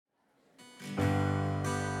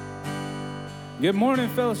Good morning,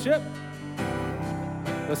 fellowship.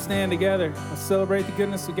 Let's stand together. Let's celebrate the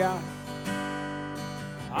goodness of God.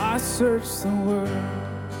 I searched the world,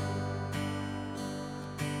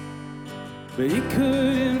 but it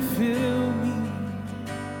couldn't fill me.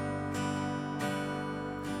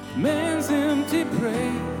 Man's empty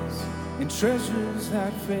praise and treasures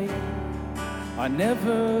that fade are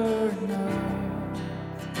never enough.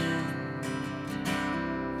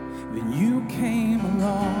 Then you came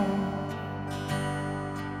along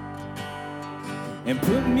and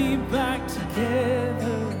put me back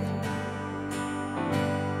together.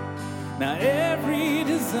 Now every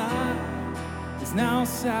desire is now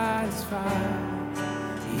satisfied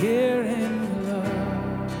here in your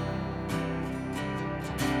love.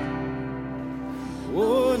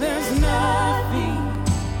 Oh, there's nothing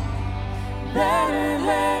better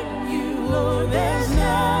than you. Oh, there's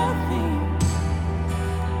nothing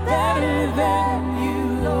better than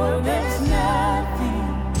you. Oh, there's nothing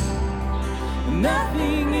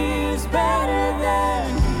is better than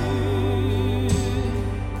you.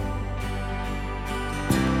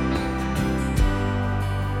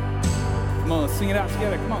 Come on, let's sing it out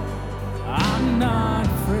together. Come on. I'm not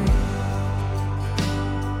afraid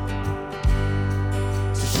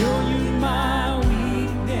to show you my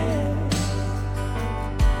weakness,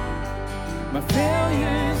 my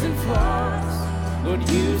failures and flaws. Lord,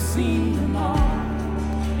 you've seen them all,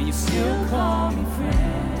 and you still call me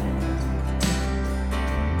friend.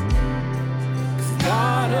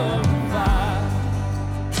 God of the vine,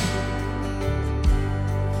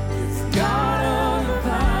 it's God of the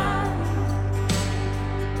vine,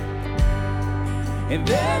 and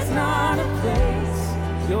there's not a place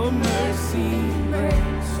your mercy and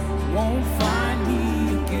grace won't find me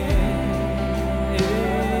again.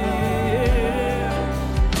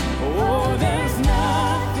 Oh, there's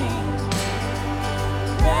nothing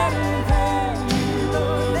better than you.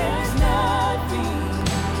 Oh, there's nothing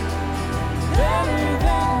better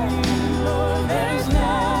than you. Oh, there's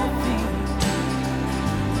nothing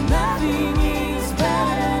is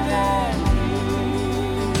better than you.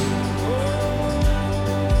 Oh,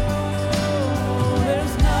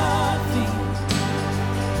 there's nothing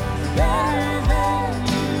better than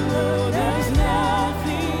you. Oh, there's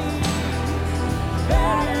nothing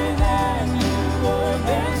better than you. Oh,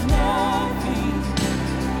 there's nothing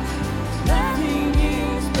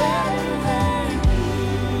is better than you.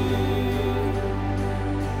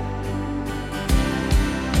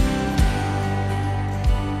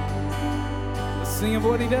 Sing of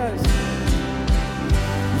what he does.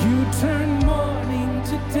 You turn mourning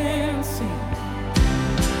to dancing.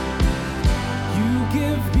 You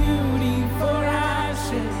give beauty for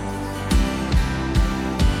ashes.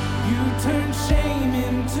 You turn shame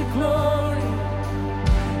into glory.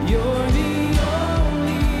 You're the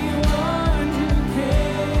only one who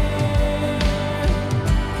can.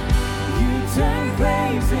 You turn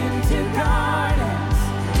graves into gardens.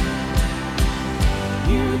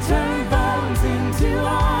 You turn bones into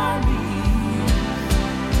armies.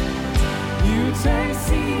 You turn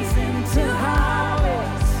seas into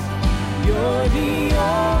highways. You're the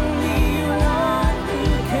only one who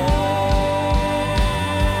can.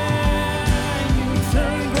 You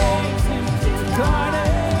turn graves into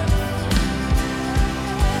gardens.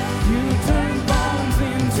 You turn bones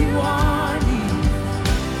into armies.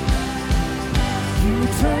 You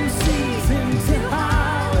turn seas into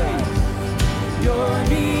highways. You're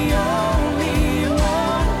the only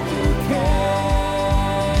one who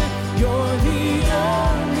can. You're the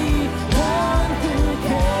only one who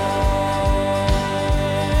can.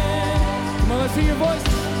 Come on, let's hear your voice.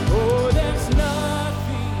 Oh, there's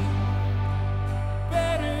nothing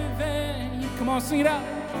better than you. Come on, sing it out.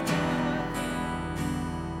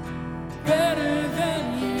 Better than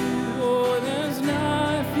you. Oh, there's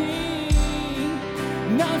nothing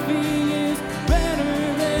is better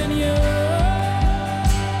than you.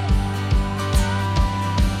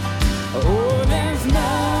 Oh, there's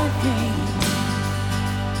nothing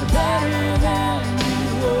better than you.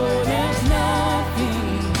 Oh, there's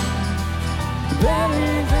nothing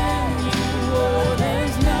better than you. Oh,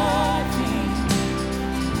 there's nothing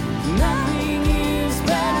is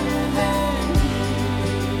better than you.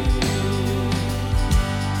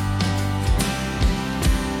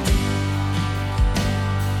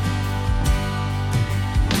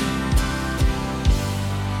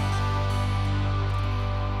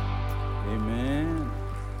 Amen.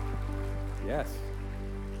 Yes.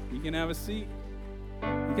 You can have a seat.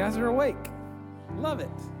 You guys are awake. Love it.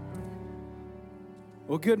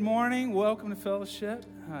 Well, good morning. Welcome to Fellowship.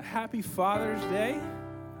 Happy Father's Day.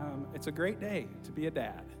 It's a great day to be a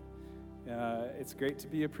dad. It's great to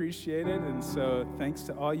be appreciated, and so thanks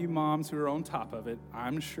to all you moms who are on top of it,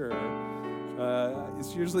 I'm sure.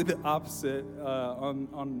 It's usually the opposite.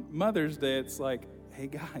 On Mother's Day, it's like, hey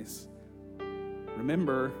guys,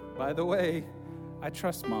 remember, by the way, I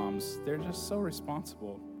trust moms. They're just so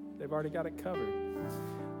responsible. They've already got it covered.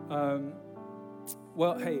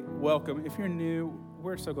 Well, hey, welcome. If you're new,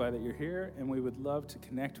 we're so glad that you're here, and we would love to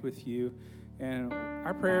connect with you. And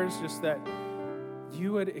our prayer is just that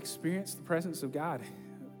you would experience the presence of God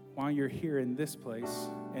while you're here in this place,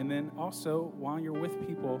 and then also while you're with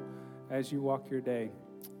people as you walk your day.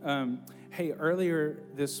 Hey, earlier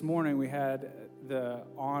this morning, we had the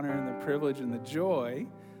honor and the privilege and the joy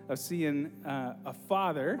of seeing a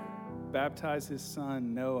father baptize his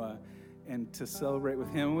son, Noah, and to celebrate with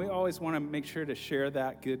him. We always want to make sure to share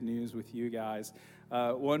that good news with you guys.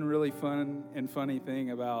 One really fun and funny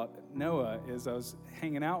thing about Noah is I was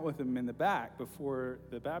hanging out with him in the back before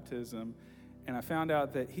the baptism, and I found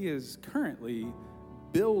out that he is currently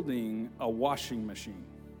building a washing machine.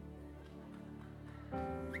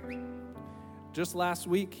 Just last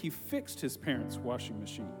week, he fixed his parents' washing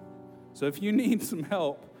machine. So if you need some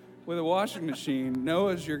help with a washing machine,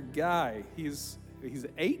 Noah's your guy. He's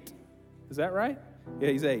 8? Is that right?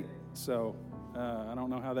 Yeah, he's 8. So I don't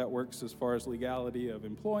know how that works as far as legality of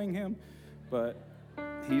employing him, but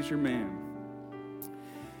he's your man.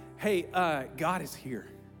 Hey, God is here.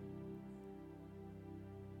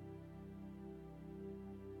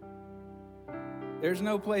 There's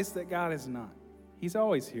no place that God is not. He's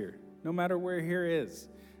always here, no matter where here is.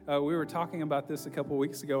 We were talking about this a couple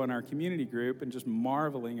weeks ago in our community group and just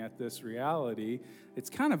marveling at this reality. It's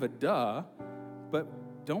kind of a duh, but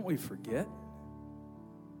don't we forget?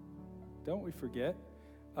 Don't we forget?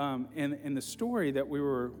 And the story that we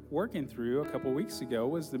were working through a couple weeks ago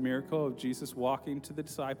was the miracle of Jesus walking to the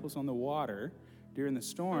disciples on the water during the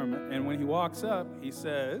storm. And when he walks up, he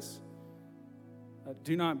says,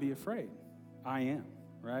 do not be afraid. I am,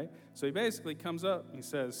 right? So he basically comes up and he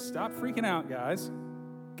says, stop freaking out, guys.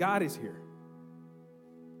 God is here.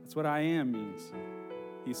 That's what I am means.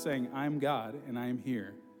 He's saying, I'm God and I am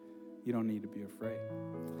here. You don't need to be afraid.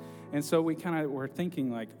 And so we kind of were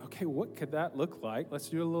thinking like, okay, what could that look like? Let's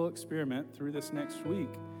do a little experiment through this next week.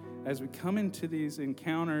 As we come into these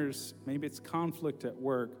encounters, maybe it's conflict at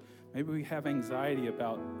work, maybe we have anxiety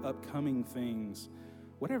about upcoming things,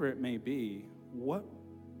 whatever it may be, what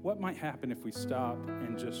might happen if we stopped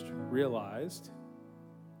and just realized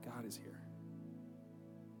God is here?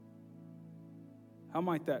 How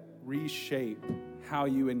might that reshape how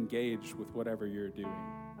you engage with whatever you're doing?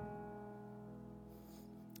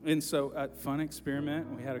 And so, fun experiment.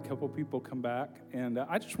 We had a couple people come back, and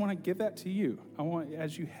I just want to give that to you. I want,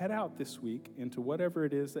 as you head out this week into whatever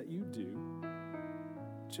it is that you do,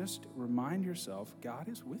 just remind yourself, God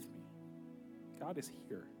is with me. God is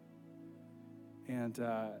here. And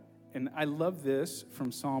I love this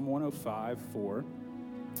from Psalm 105:4.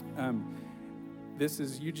 This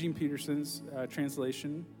is Eugene Peterson's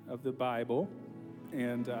translation of the Bible.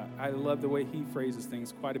 And I love the way he phrases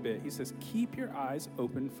things quite a bit. He says, keep your eyes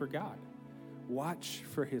open for God. Watch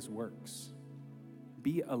for his works.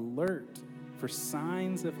 Be alert for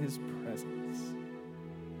signs of his presence.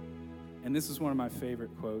 And this is one of my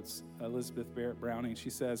favorite quotes, Elizabeth Barrett Browning. She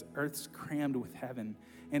says, earth's crammed with heaven,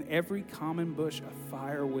 and every common bush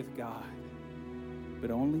afire with God.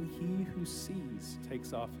 But only he who sees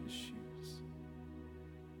takes off his shoes.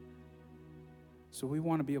 So we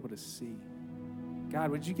want to be able to see. God,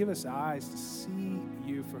 would you give us eyes to see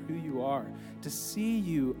you for who you are, to see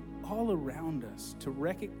you all around us, to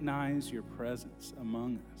recognize your presence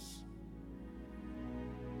among us.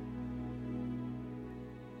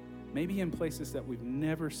 Maybe in places that we've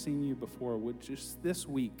never seen you before, would just this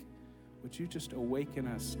week, would you just awaken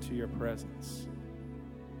us to your presence?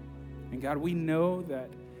 And God, we know that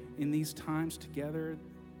in these times together,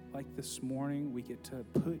 like this morning, we get to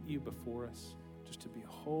put you before us, just to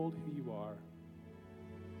behold who you are,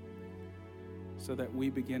 so that we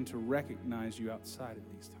begin to recognize you outside of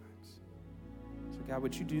these times. So God,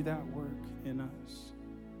 would you do that work in us?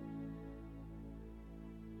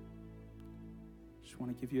 Just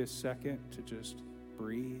want to give you a second to just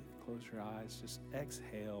breathe, close your eyes, just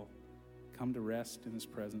exhale, come to rest in his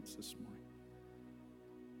presence this morning.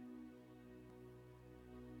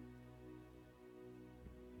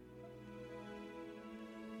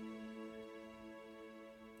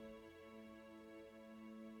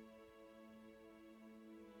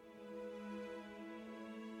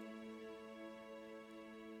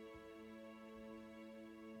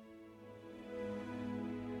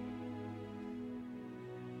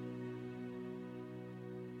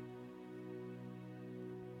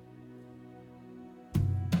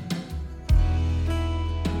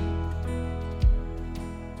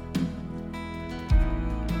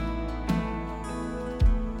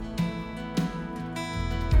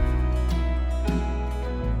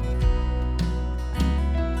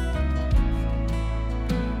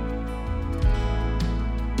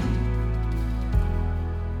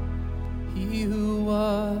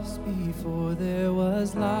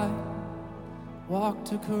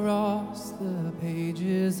 walked across the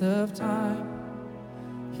pages of time,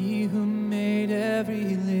 he who made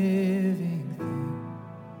every living thing,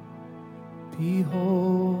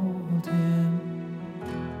 behold him.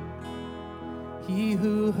 He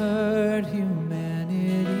who heard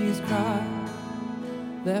humanity's cry,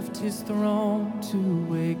 left his throne to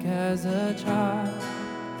wake as a child.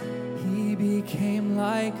 He became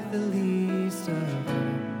like the least of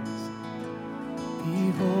us.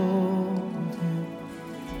 Behold him.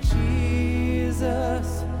 Jesus,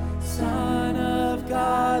 Son of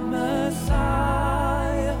God,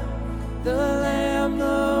 Messiah, the Lamb,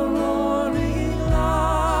 the roaring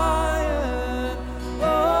Lion.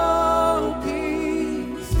 Oh,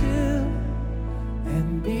 be still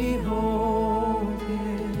and behold him.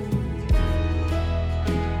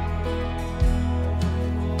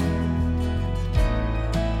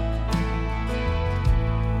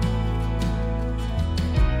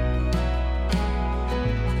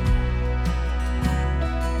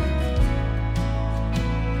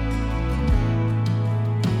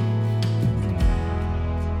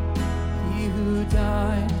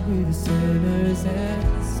 With sinners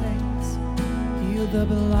and saints, healed the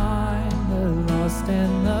blind, the lost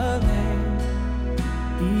and the lame.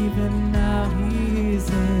 Even now he's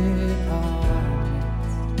in our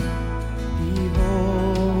midst.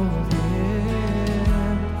 Behold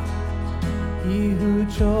him. He who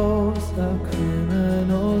chose a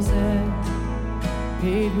criminal's end,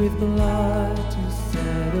 paid with blood to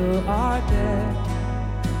settle our debt,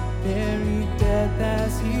 buried death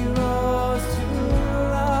as he rose to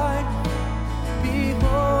life.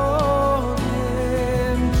 Behold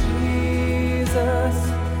him, Jesus,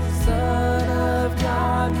 Son of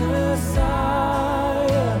God,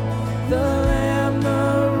 Messiah, the Lamb, the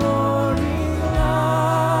roaring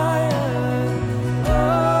Lion.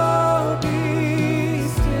 Oh, be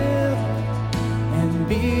still and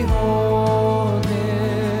behold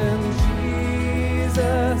him,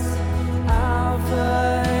 Jesus, Alpha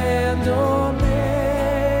and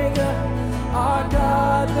Omega, our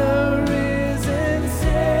God, the risen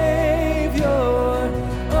Savior.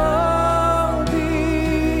 Oh,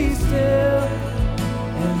 be still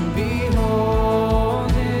and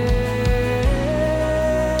behold him.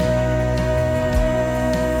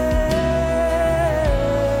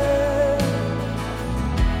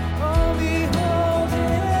 Oh, behold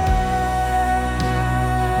him.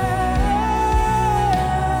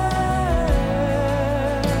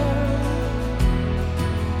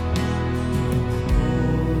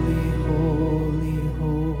 Holy, holy,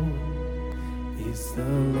 holy is the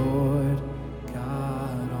Lord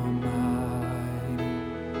God Almighty.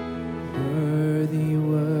 Worthy,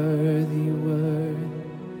 worthy, worthy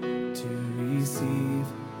to receive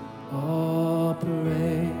all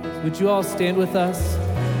praise. Would you all stand with us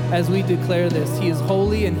as we declare this? He is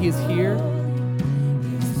holy and he is here.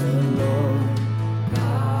 Is the Lord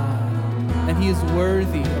God Almighty. And he is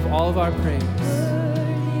worthy of all of our praise.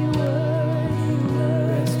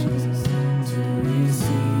 Yes, Jesus. To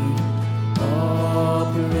receive all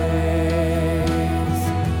praise.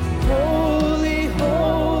 Holy,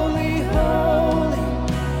 holy, holy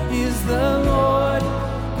is the Lord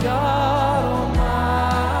God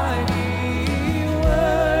Almighty.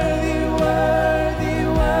 Worthy, worthy,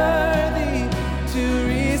 worthy to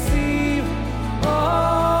receive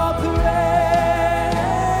all praise.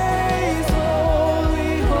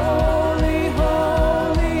 Holy, holy, holy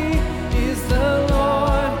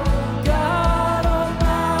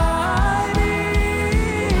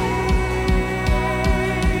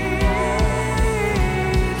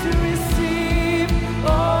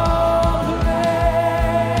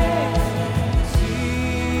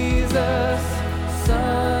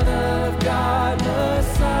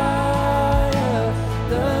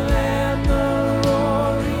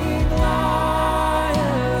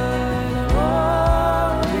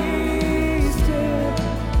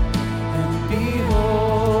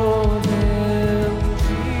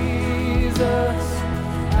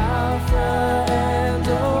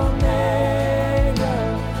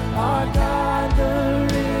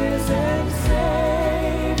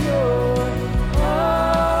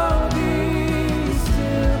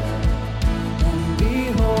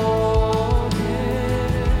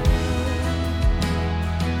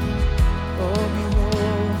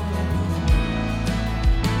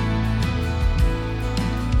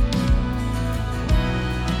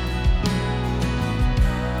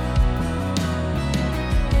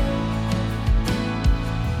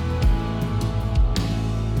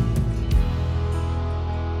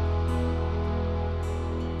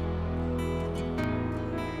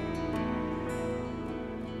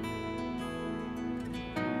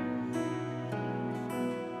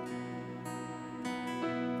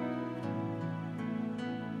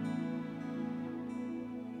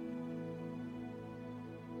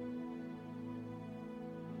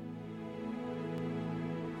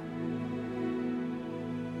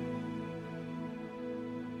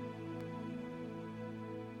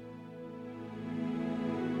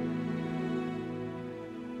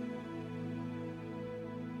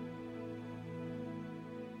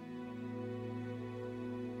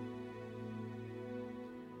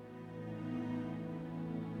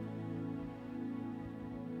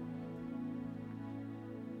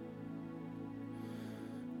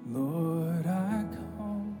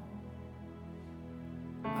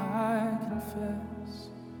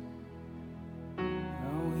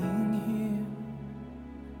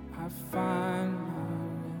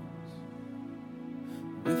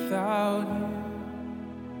Without you,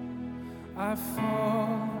 I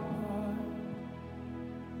fall apart.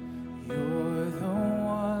 You're the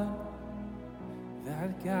one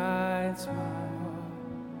that guides my heart.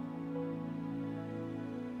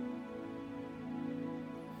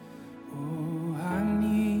 Oh, I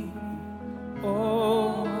need you.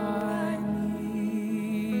 Oh, I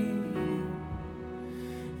need you.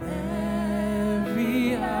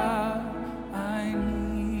 Every hour I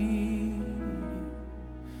need you.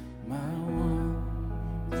 My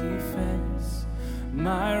one defense,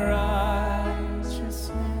 my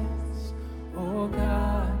righteousness. Oh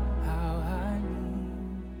God, how I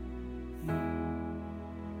need you.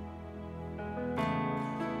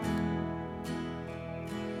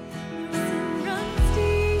 Mercy runs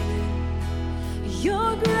deep,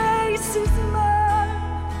 your grace is more,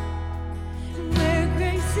 and where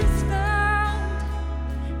grace is found,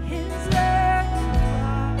 His love you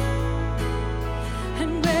are,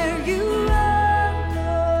 and where you are,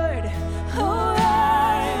 Lord, oh, I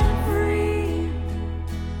am free.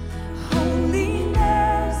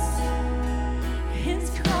 Holiness is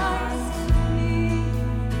Christ in me,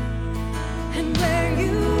 and where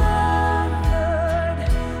you are, Lord,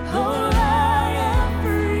 oh, I am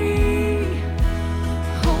free.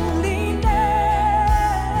 Holiness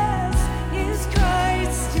is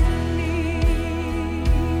Christ in me.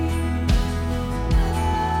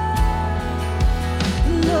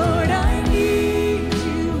 Lord, I need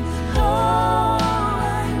you. Oh, I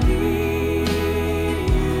need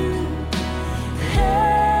you.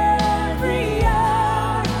 Every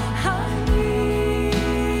hour I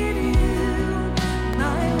need you.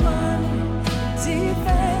 My one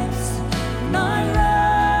defense, my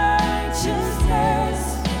righteousness.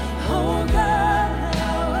 Oh God,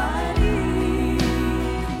 how I need you.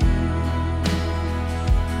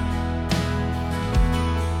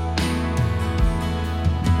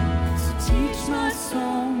 So teach my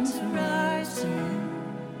soul to rise to you.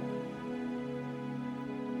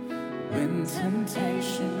 When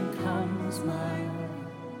temptation comes my way,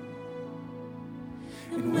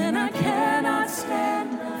 and when I cannot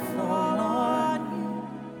stand, I fall on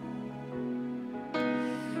you.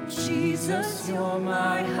 Jesus, you're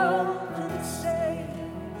my hope and stay.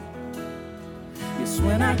 Yes,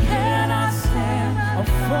 when I cannot stand, I'll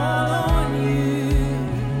fall on you.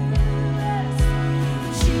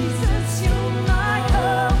 Jesus, you're my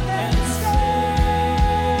hope and stay.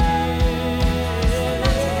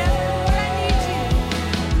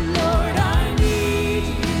 Lord, I need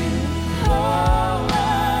you. Oh, I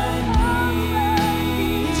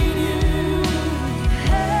need you.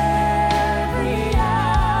 Every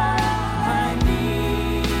hour I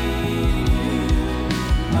need you.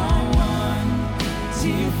 My one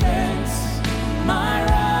defense, my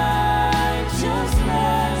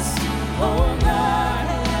righteousness. Oh God,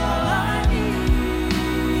 how I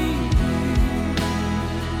need you.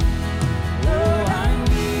 Lord, I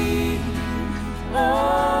need you. Oh, I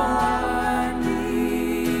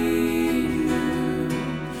need you.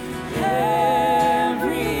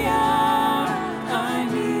 Every hour I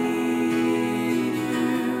need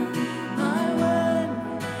you. My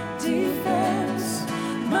one defense,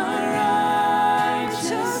 my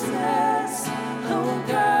righteousness. Oh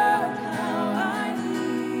God, how I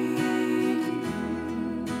need you.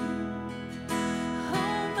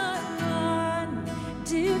 Oh, my one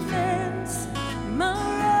defense,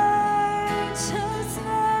 my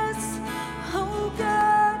righteousness. Oh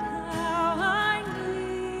God, how I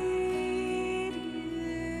need you.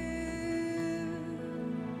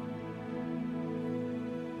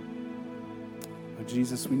 Oh,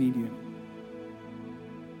 Jesus, we need you.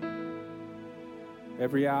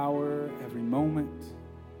 Every hour, every moment,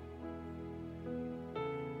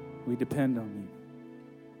 we depend on you.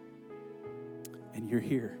 And you're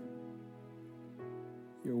here.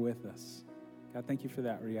 You're with us. God, thank you for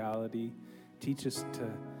that reality. Teach us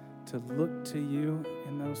to look to you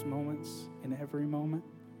in those moments, in every moment,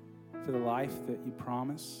 for the life that you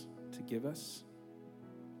promise to give us.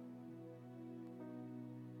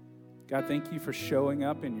 God, thank you for showing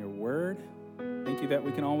up in your word. Thank you that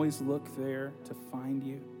we can always look there to find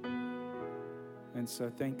you. And so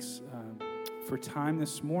thanks for time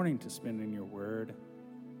this morning to spend in your word.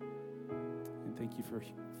 And thank you for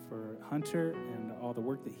Hunter and all the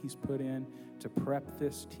work that he's put in to prep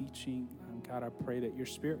this teaching. God, I pray that your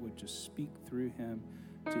Spirit would just speak through him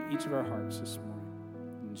to each of our hearts this morning.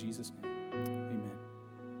 In Jesus' name, amen.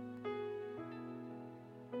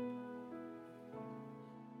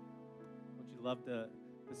 Don't you love the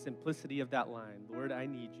simplicity of that line? Lord, I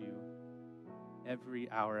need you. Every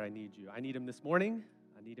hour I need you. I need him this morning.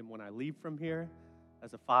 I need him when I leave from here.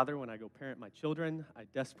 as a father, when I go parent my children, I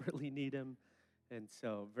desperately need him. And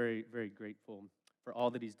so very, very grateful for all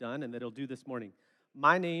that he's done and that he'll do this morning.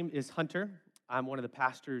 My name is Hunter. I'm one of the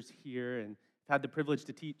pastors here and I've had the privilege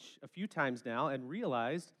to teach a few times now and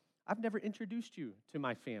realized I've never introduced you to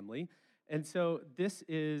my family. And so this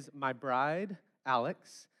is my bride,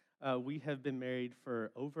 Alex. We have been married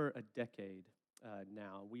for over a decade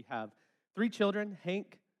now. We have 3 children,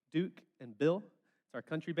 Hank, Duke, and Bill. It's our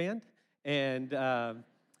country band. And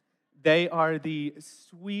they are the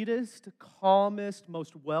sweetest, calmest,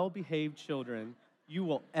 most well-behaved children you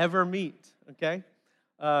will ever meet, okay?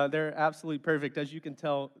 They're absolutely perfect, as you can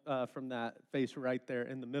tell from that face right there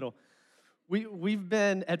in the middle. We've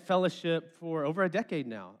been at Fellowship for over a decade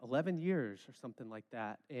now, 11 years or something like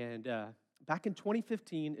that. And back in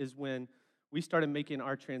 2015 is when we started making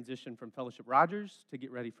our transition from Fellowship Rogers to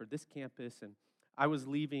get ready for this campus. And I was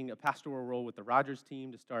leaving a pastoral role with the Rogers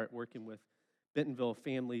team to start working with Bentonville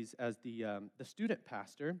families as the student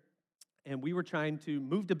pastor. And we were trying to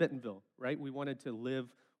move to Bentonville, right? We wanted to live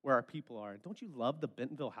where our people are. And don't you love the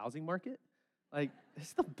Bentonville housing market? Like,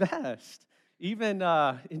 it's the best. Even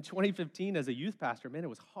in 2015 as a youth pastor, man, it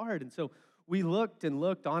was hard. And so we looked and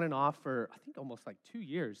looked on and off for, I think, almost like 2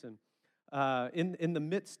 years. And in the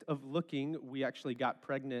midst of looking, we actually got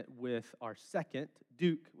pregnant with our second,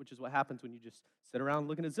 Duke, which is what happens when you just sit around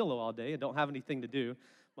looking at Zillow all day and don't have anything to do.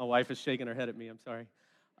 My wife is shaking her head at me, I'm sorry.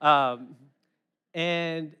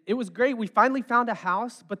 And it was great. We finally found a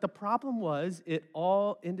house, but the problem was it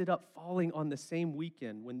all ended up falling on the same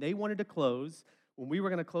weekend when they wanted to close, when we were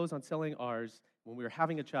going to close on selling ours, when we were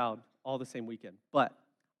having a child, all the same weekend. But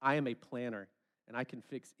I am a planner, and I can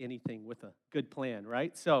fix anything with a good plan,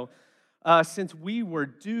 right? So since we were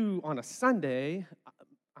due on a Sunday,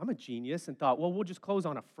 I'm a genius and thought, well, we'll just close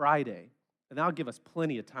on a Friday, and that'll give us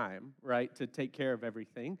plenty of time, right, to take care of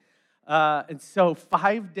everything. And so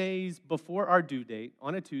 5 days before our due date,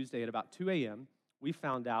 on a Tuesday at about 2 a.m., we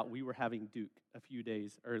found out we were having Duke a few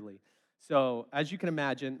days early. So as you can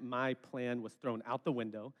imagine, my plan was thrown out the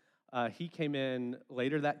window. He came in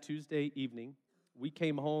later that Tuesday evening. We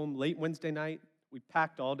came home late Wednesday night. We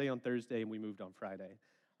packed all day on Thursday, and we moved on Friday.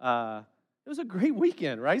 It was a great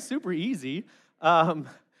weekend, right? Super easy.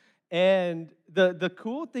 And the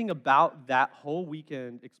cool thing about that whole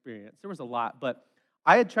weekend experience, there was a lot, but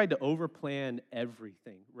I had tried to overplan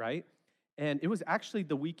everything, right? And it was actually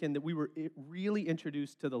the weekend that we were really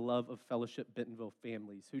introduced to the love of Fellowship Bentonville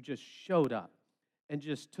families who just showed up and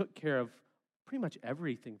just took care of pretty much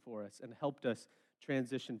everything for us and helped us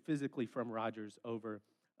transition physically from Rogers over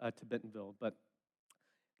to Bentonville. But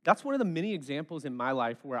that's one of the many examples in my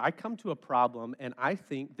life where I come to a problem and I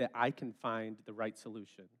think that I can find the right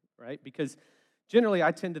solution, right? Because generally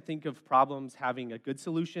I tend to think of problems having a good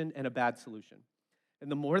solution and a bad solution. And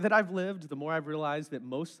the more that I've lived, the more I've realized that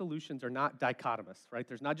most solutions are not dichotomous, right?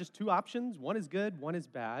 There's not just 2 options. One is good, one is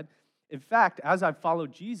bad. In fact, as I've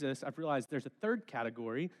followed Jesus, I've realized there's a third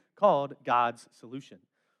category called God's solution,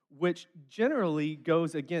 which generally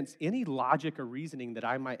goes against any logic or reasoning that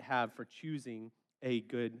I might have for choosing a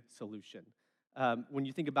good solution. When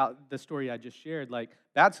you think about the story I just shared, like,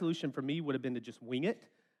 bad solution for me would have been to just wing it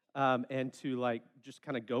and to like just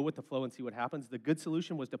kind of go with the flow and see what happens. The good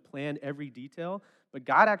solution was to plan every detail, but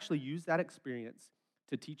God actually used that experience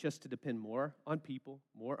to teach us to depend more on people,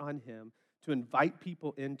 more on Him, to invite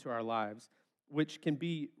people into our lives, which can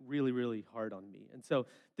be really, really hard on me. And so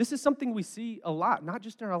this is something we see a lot, not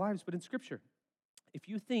just in our lives, but in Scripture. If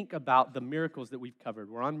you think about the miracles that we've covered,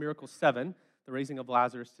 we're on miracle 7, the raising of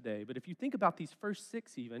Lazarus today, but if you think about these first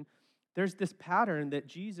 6 even, there's this pattern that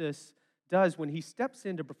Jesus does when He steps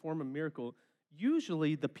in to perform a miracle.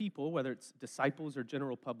 Usually the people, whether it's disciples or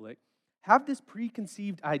general public, have this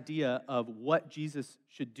preconceived idea of what Jesus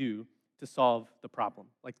should do to solve the problem.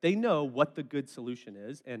 Like, they know what the good solution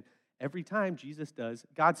is, and every time Jesus does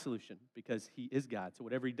God's solution because He is God. So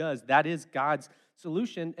whatever He does, that is God's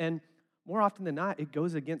solution, and more often than not, it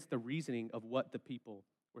goes against the reasoning of what the people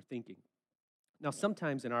were thinking. Now,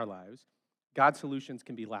 sometimes in our lives, God's solutions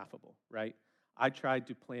can be laughable, right? I tried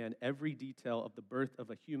to plan every detail of the birth of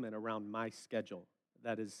a human around my schedule.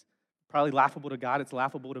 That is probably laughable to God. It's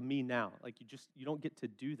laughable to me now. Like, you don't get to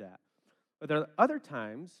do that. But there are other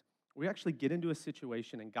times we actually get into a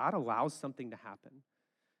situation and God allows something to happen.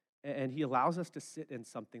 And He allows us to sit in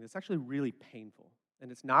something that's actually really painful.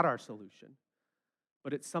 And it's not our solution.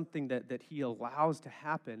 But it's something that He allows to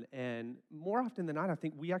happen. And more often than not, I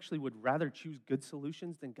think we actually would rather choose good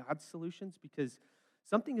solutions than God's solutions, because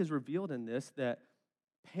something is revealed in this that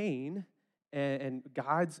pain and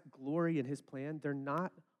God's glory and His plan, they're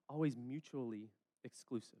not always mutually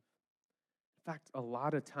exclusive. In fact, a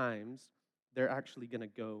lot of times, they're actually going to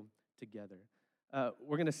go together.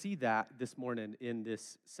 We're going to see that this morning in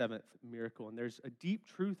this seventh miracle. And there's a deep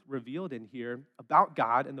truth revealed in here about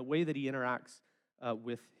God and the way that he interacts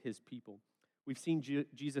with his people. We've seen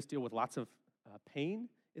Jesus deal with lots of pain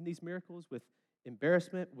in these miracles, with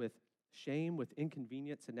embarrassment, with shame, with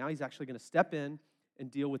inconvenience. And now he's actually going to step in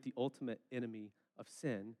and deal with the ultimate enemy of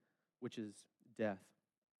sin, which is death.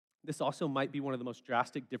 This also might be one of the most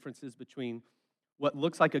drastic differences between what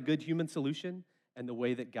looks like a good human solution and the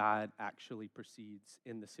way that God actually proceeds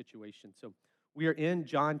in the situation. So we are in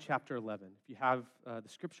John chapter 11. If you have the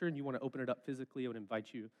scripture and you want to open it up physically, I would invite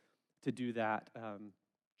you to do that.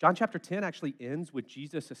 John chapter 10 actually ends with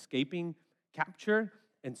Jesus escaping capture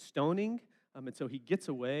and stoning. And so he gets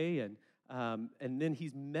away, and then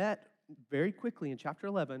he's met very quickly in chapter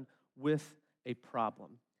 11 with a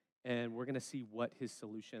problem. And we're going to see what his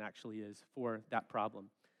solution actually is for that problem.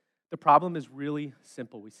 The problem is really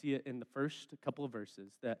simple. We see it in the first couple of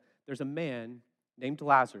verses, that there's a man named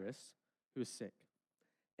Lazarus who is sick.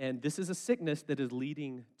 And this is a sickness that is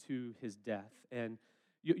leading to his death. And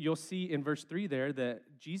you'll see in verse 3 there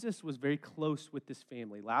that Jesus was very close with this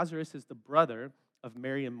family. Lazarus is the brother of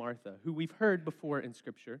Mary and Martha, who we've heard before in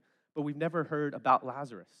Scripture, but we've never heard about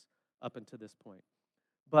Lazarus up until this point.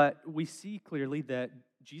 But we see clearly that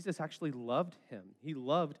Jesus actually loved him. He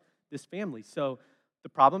loved this family. So the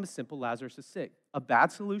problem is simple. Lazarus is sick. A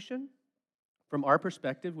bad solution, from our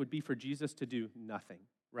perspective, would be for Jesus to do nothing,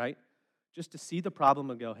 right? Just to see the problem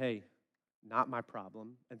and go, hey, not my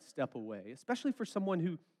problem, and step away, especially for someone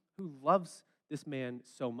who loves this man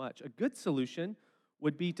so much. A good solution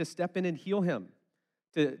would be to step in and heal him,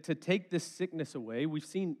 to take this sickness away. We've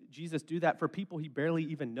seen Jesus do that for people he barely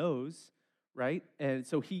even knows, right? And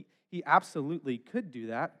so he absolutely could do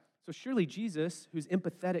that. So surely Jesus, who's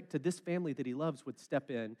empathetic to this family that he loves, would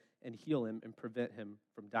step in and heal him and prevent him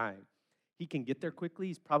from dying. He can get there quickly.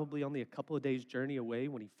 He's probably only a couple of days' journey away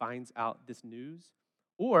when he finds out this news.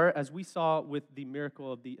 Or, as we saw with the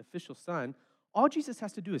miracle of the official son, all Jesus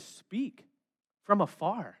has to do is speak from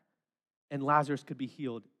afar, and Lazarus could be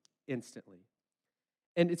healed instantly.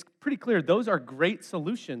 And it's pretty clear those are great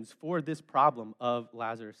solutions for this problem of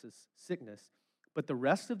Lazarus' sickness. But the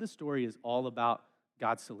rest of the story is all about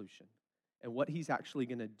God's solution and what he's actually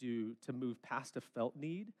going to do to move past a felt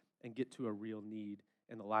need and get to a real need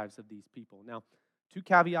in the lives of these people. Now, two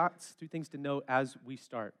caveats, two things to note as we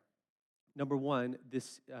start. Number one,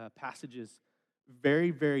 this passage is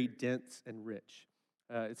very, very dense and rich.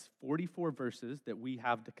 It's 44 verses that we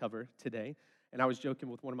have to cover today. And I was joking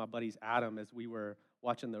with one of my buddies, Adam, as we were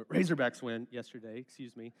watching the Razorbacks win yesterday,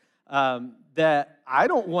 that I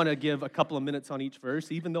don't want to give a couple of minutes on each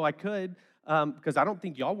verse, even though I could, because I don't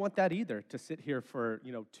think y'all want that either, to sit here for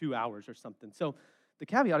 2 hours or something. So the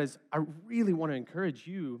caveat is I really want to encourage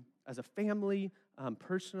you as a family,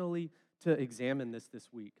 personally, to examine this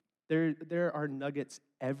week. There are nuggets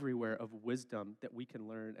everywhere of wisdom that we can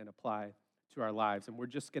learn and apply to our lives, and we're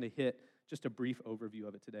just going to hit just a brief overview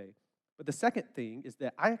of it today. But the second thing is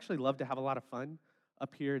that I actually love to have a lot of fun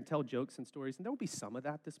up here and tell jokes and stories, and there will be some of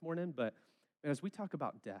that this morning, but as we talk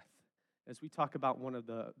about death, as we talk about one of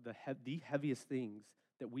the heaviest things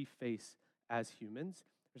that we face as humans,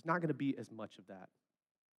 there's not going to be as much of that.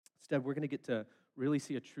 Instead, we're going to get to really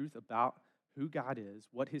see a truth about who God is,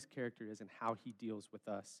 what his character is, and how he deals with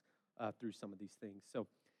us through some of these things. So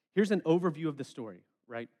here's an overview of the story,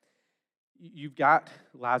 right? You've got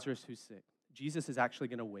Lazarus who's sick. Jesus is actually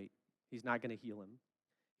going to wait. He's not going to heal him.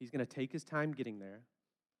 He's going to take his time getting there.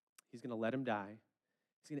 He's going to let him die.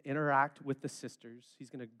 He's going to interact with the sisters. He's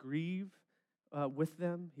going to grieve with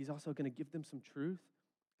them. He's also going to give them some truth.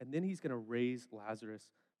 And then he's going to raise Lazarus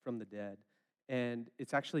from the dead. And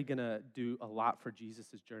it's actually going to do a lot for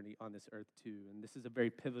Jesus' journey on this earth too. And this is a very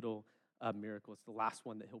pivotal miracle. It's the last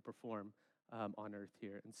one that he'll perform on earth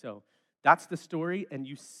here. And so that's the story. And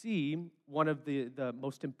you see one of the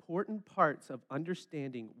most important parts of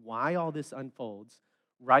understanding why all this unfolds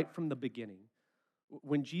right from the beginning.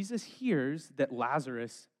 When Jesus hears that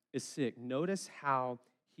Lazarus is sick, notice how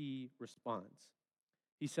he responds.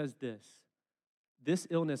 He says this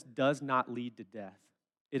illness does not lead to death.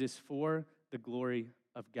 It is for the glory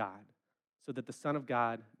of God, so that the Son of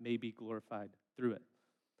God may be glorified through it.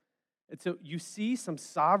 And so you see some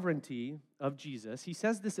sovereignty of Jesus. He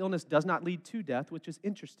says this illness does not lead to death, which is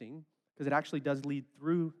interesting because it actually does lead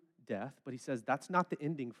through death, but he says that's not the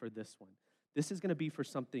ending for this one. This is going to be for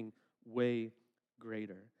something way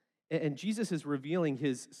greater. And Jesus is revealing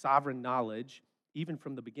his sovereign knowledge even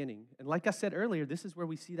from the beginning. And like I said earlier, this is where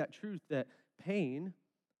we see that truth that pain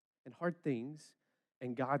and hard things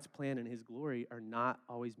and God's plan and his glory are not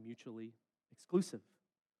always mutually exclusive.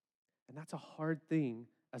 And that's a hard thing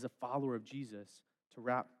as a follower of Jesus to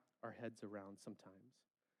wrap our heads around sometimes.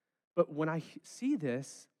 But when I see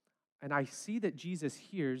this, and I see that Jesus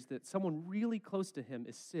hears that someone really close to him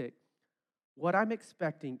is sick, what I'm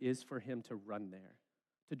expecting is for him to run there,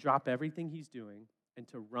 to drop everything he's doing and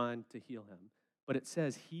to run to heal him. But it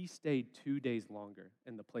says he stayed 2 days longer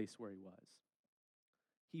in the place where he was.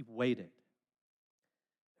 He waited.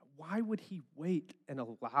 Why would he wait and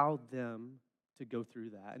allow them to go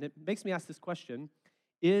through that? And it makes me ask this question: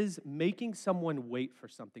 is making someone wait for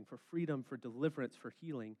something, for freedom, for deliverance, for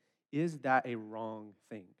healing, is that a wrong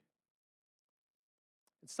thing?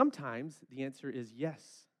 And sometimes the answer is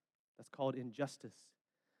yes. That's called injustice.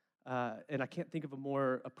 And I can't think of a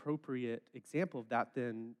more appropriate example of that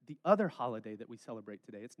than the other holiday that we celebrate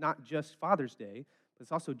today. It's not just Father's Day, but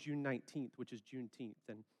it's also June 19th, which is Juneteenth.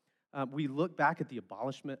 And we look back at the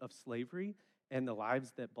abolishment of slavery and the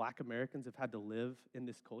lives that Black Americans have had to live in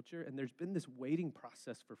this culture. And there's been this waiting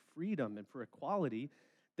process for freedom and for equality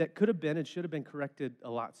that could have been and should have been corrected a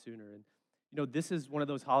lot sooner. And, you know, this is one of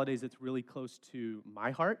those holidays that's really close to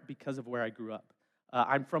my heart because of where I grew up.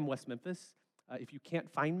 I'm from West Memphis. If you can't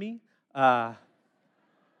find me, I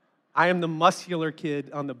am the muscular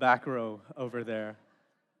kid on the back row over there.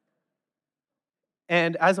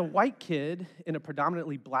 And as a white kid in a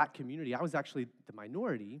predominantly Black community, I was actually the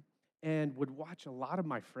minority and would watch a lot of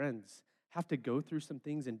my friends have to go through some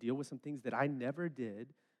things and deal with some things that I never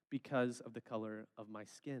did because of the color of my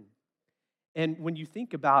skin. And when you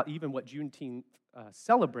think about even what Juneteenth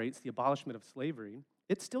celebrates, the abolishment of slavery,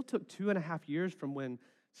 it still took 2.5 years from when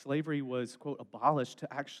slavery was, quote, abolished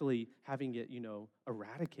to actually having it,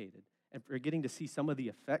 eradicated and for getting to see some of the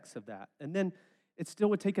effects of that. And then it still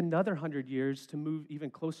would take another 100 years to move even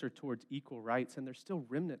closer towards equal rights, and there's still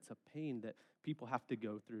remnants of pain that people have to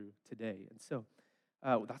go through today. And so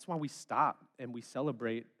that's why we stop and we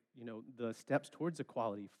celebrate, the steps towards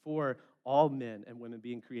equality for all men and women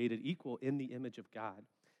being created equal in the image of God.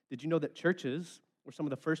 Did you know that churches were some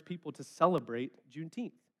of the first people to celebrate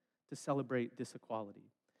Juneteenth, to celebrate this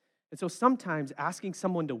equality? And so sometimes asking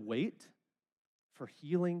someone to wait for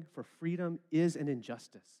healing, for freedom, is an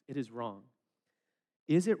injustice. It is wrong.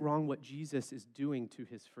 Is it wrong what Jesus is doing to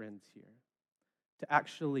his friends here? To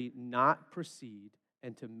actually not proceed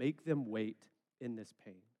and to make them wait in this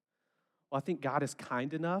pain? Well, I think God is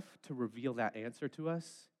kind enough to reveal that answer to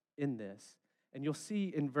us in this. And you'll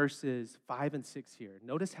see in verses 5 and 6 here.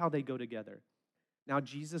 Notice how they go together. Now,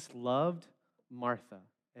 Jesus loved Martha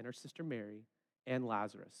and her sister Mary and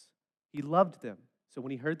Lazarus. He loved them. So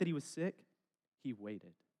when he heard that he was sick, he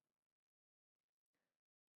waited.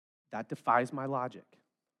 That defies my logic,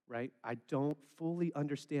 right? I don't fully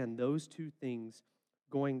understand those two things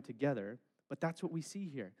going together, but that's what we see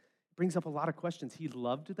here. It brings up a lot of questions. He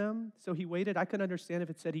loved them, so he waited. I could understand if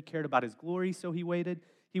it said he cared about his glory, so he waited.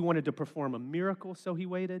 He wanted to perform a miracle, so he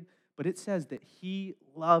waited. But it says that he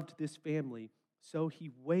loved this family, so he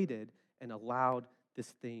waited and allowed this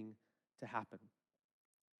thing to happen.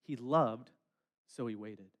 He loved, so he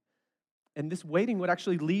waited. And this waiting would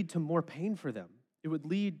actually lead to more pain for them. It would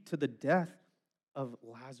lead to the death of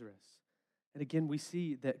Lazarus. And again, we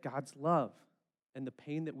see that God's love and the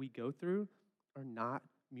pain that we go through are not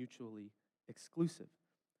mutually exclusive.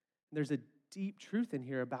 And there's a deep truth in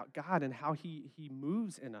here about God and how he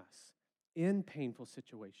moves in us in painful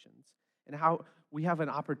situations and how we have an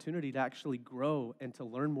opportunity to actually grow and to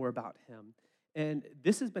learn more about him. And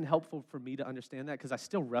this has been helpful for me to understand that because I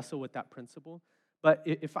still wrestle with that principle. But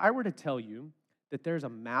if I were to tell you that there's a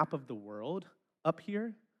map of the world up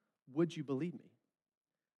here, would you believe me?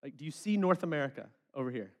 Like, do you see North America over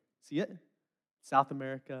here? See it? South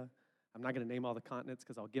America. I'm not going to name all the continents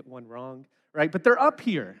because I'll get one wrong, right? But they're up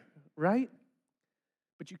here, right?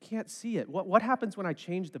 But you can't see it. What happens when I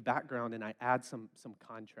change the background and I add some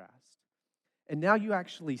contrast? And now you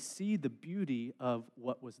actually see the beauty of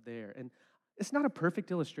what was there. And it's not a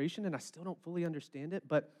perfect illustration, and I still don't fully understand it,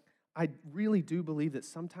 but I really do believe that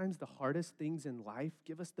sometimes the hardest things in life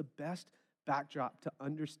give us the best backdrop to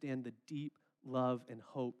understand the deep love and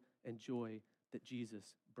hope and joy that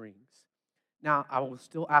Jesus brings. Now, I will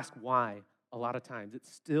still ask why a lot of times. It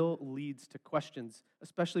still leads to questions,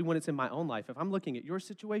 especially when it's in my own life. If I'm looking at your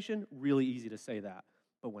situation, really easy to say that.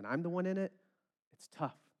 But when I'm the one in it, it's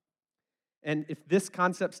tough. And if this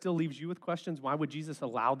concept still leaves you with questions, why would Jesus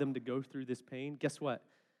allow them to go through this pain? Guess what?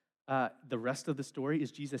 The rest of the story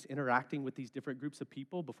is Jesus interacting with these different groups of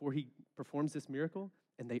people before he performs this miracle,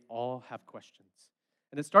 and they all have questions.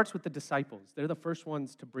 And it starts with the disciples. They're the first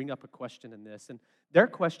ones to bring up a question in this. And their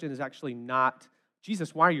question is actually not,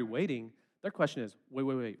 Jesus, why are you waiting? Their question is,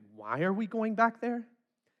 wait, why are we going back there?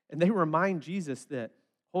 And they remind Jesus that,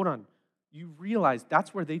 hold on, you realize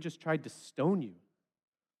that's where they just tried to stone you.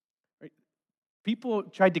 Right? People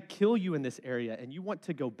tried to kill you in this area, and you want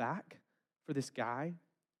to go back for this guy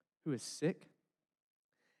who is sick?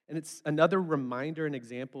 And it's another reminder and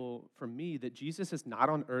example for me that Jesus is not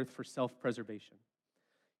on earth for self-preservation.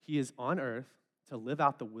 He is on earth to live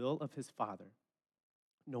out the will of his Father,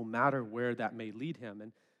 no matter where that may lead him.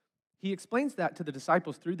 And he explains that to the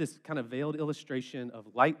disciples through this kind of veiled illustration of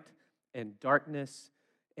light and darkness,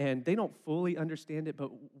 and they don't fully understand it, but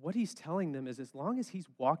what he's telling them is as long as he's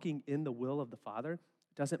walking in the will of the Father,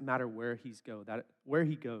 it doesn't matter where he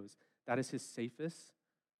goes, that is his safest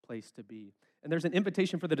place to be. And there's an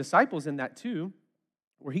invitation for the disciples in that too,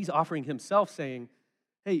 where he's offering himself, saying,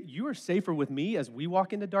 hey, you are safer with me as we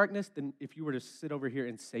walk into darkness than if you were to sit over here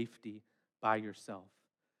in safety by yourself.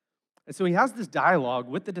 And so he has this dialogue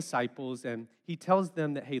with the disciples, and he tells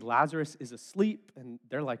them that, hey, Lazarus is asleep. And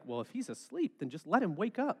they're like, well, if he's asleep, then just let him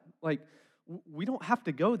wake up. Like, we don't have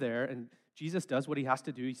to go there. And Jesus does what he has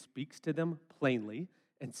to do. He speaks to them plainly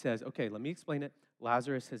and says, okay, let me explain it.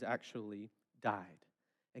 Lazarus has actually died.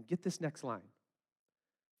 And get this next line.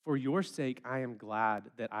 For your sake, I am glad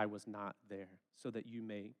that I was not there, so that you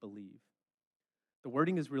may believe. The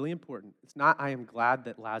wording is really important. It's not, I am glad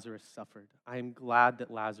that Lazarus suffered. I am glad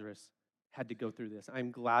that Lazarus had to go through this. I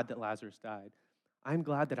am glad that Lazarus died. I am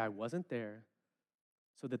glad that I wasn't there,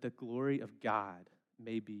 so that the glory of God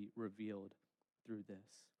may be revealed through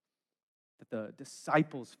this. That the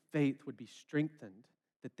disciples' faith would be strengthened,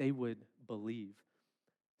 that they would believe.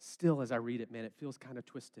 Still, as I read it, man, it feels kind of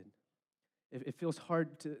twisted. It feels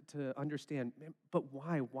hard to understand. Man, but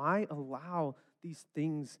why? Why allow these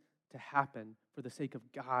things to happen for the sake of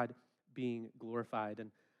God being glorified?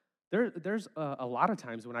 And there's a lot of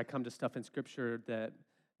times when I come to stuff in Scripture that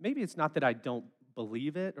maybe it's not that I don't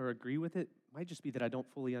believe it or agree with it. It might just be that I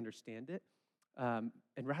don't fully understand it. And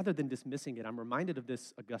rather than dismissing it, I'm reminded of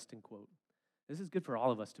this Augustine quote. This is good for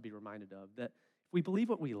all of us to be reminded of, that if we believe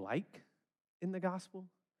what we like in the gospel,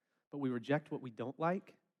 but we reject what we don't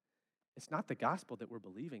like, it's not the gospel that we're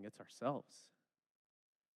believing, it's ourselves.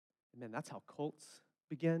 And man, that's how cults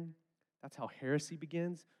begin. That's how heresy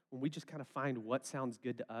begins, when we just kind of find what sounds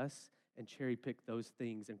good to us and cherry pick those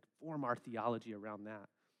things and form our theology around that.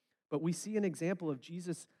 But we see an example of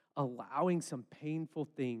Jesus allowing some painful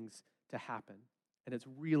things to happen. And it's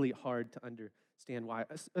really hard to understand why,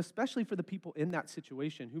 especially for the people in that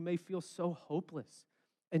situation who may feel so hopeless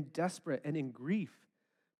and desperate and in grief.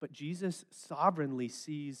 But Jesus sovereignly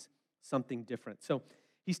sees something different. So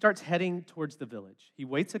he starts heading towards the village. He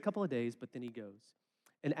waits a couple of days, but then he goes.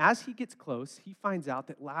 And as he gets close, he finds out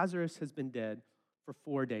that Lazarus has been dead for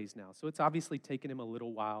 4 days now. So it's obviously taken him a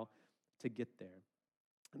little while to get there.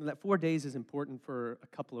 And that 4 days is important for a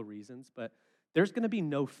couple of reasons, but there's going to be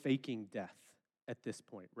no faking death at this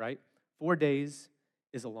point, right? 4 days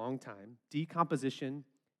is a long time. Decomposition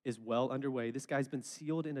is well underway. This guy's been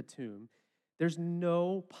sealed in a tomb. There's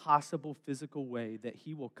no possible physical way that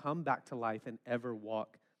he will come back to life and ever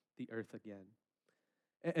walk the earth again.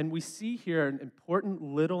 And we see here an important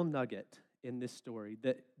little nugget in this story,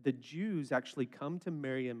 that the Jews actually come to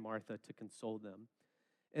Mary and Martha to console them.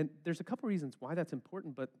 And there's a couple reasons why that's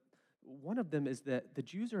important, but one of them is that the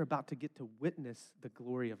Jews are about to get to witness the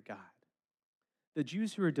glory of God. The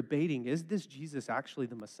Jews who are debating, is this Jesus actually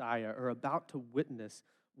the Messiah, are about to witness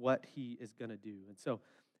what he is going to do. And so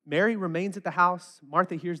Mary remains at the house.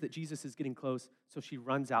 Martha hears that Jesus is getting close, so she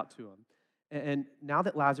runs out to him. And now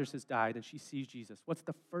that Lazarus has died and she sees Jesus, what's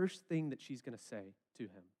the first thing that she's going to say to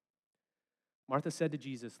him? Martha said to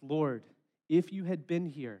Jesus, Lord, if you had been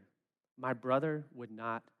here, my brother would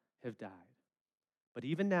not have died. But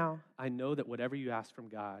even now, I know that whatever you ask from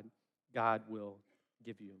God, God will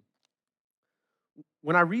give you.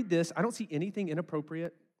 When I read this, I don't see anything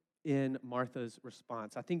inappropriate in Martha's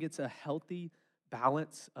response. I think it's a healthy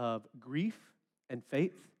balance of grief and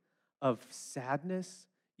faith, of sadness,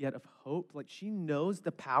 yet of hope. Like, she knows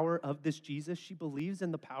the power of this Jesus. She believes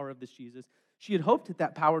in the power of this Jesus. She had hoped that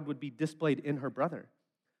that power would be displayed in her brother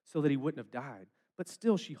so that he wouldn't have died. But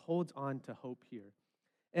still, she holds on to hope here.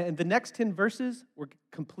 And the next 10 verses, we're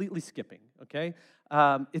completely skipping, okay?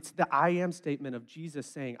 It's the I am statement of Jesus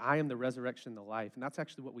saying, I am the resurrection and the life. And that's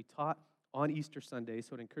actually what we taught on Easter Sunday.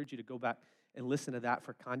 So I'd encourage you to go back and listen to that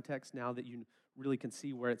for context now that you really can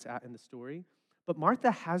see where it's at in the story. But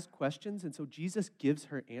Martha has questions, and so Jesus gives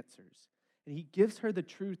her answers. And he gives her the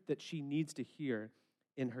truth that she needs to hear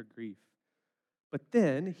in her grief. But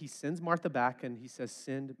then he sends Martha back, and he says,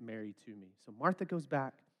 send Mary to me. So Martha goes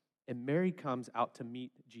back, and Mary comes out to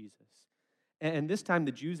meet Jesus. And this time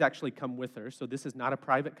the Jews actually come with her, so this is not a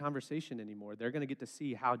private conversation anymore. They're going to get to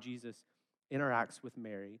see how Jesus interacts with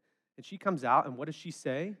Mary. And she comes out, and what does she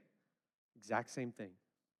say? Exact same thing.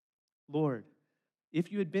 Lord,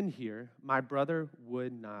 if you had been here, my brother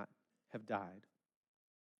would not have died.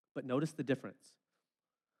 But notice the difference.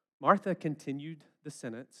 Martha continued the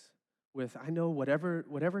sentence with, I know whatever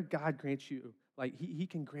God grants you, like he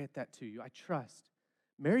can grant that to you. I trust.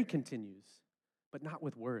 Mary continues, but not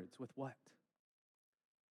with words. With what?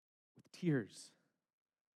 With tears.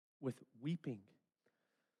 With weeping.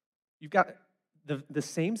 You've got the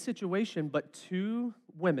same situation, but two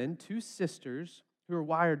women, two sisters, who are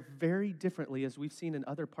wired very differently, as we've seen in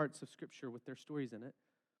other parts of Scripture with their stories in it.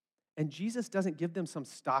 And Jesus doesn't give them some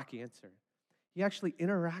stock answer. He actually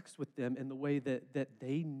interacts with them in the way that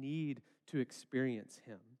they need to experience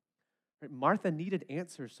him. Right? Martha needed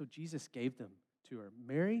answers, so Jesus gave them to her.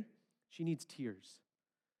 Mary, she needs tears.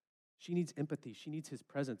 She needs empathy. She needs his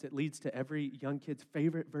presence. It leads to every young kid's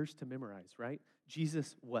favorite verse to memorize, right?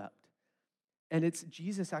 Jesus wept. And it's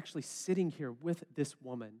Jesus actually sitting here with this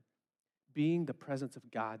woman, being the presence of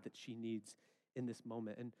God that she needs in this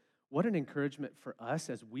moment. And what an encouragement for us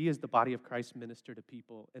as we as the body of Christ minister to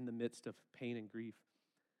people in the midst of pain and grief.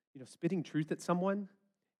 You know, spitting truth at someone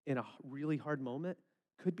in a really hard moment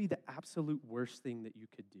could be the absolute worst thing that you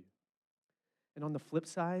could do. And on the flip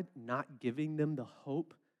side, not giving them the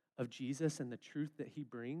hope of Jesus and the truth that he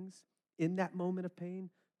brings in that moment of pain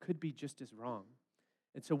could be just as wrong.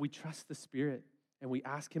 And so we trust the Spirit and we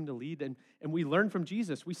ask him to lead, and we learn from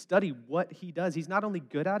Jesus. We study what he does. He's not only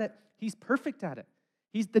good at it, he's perfect at it.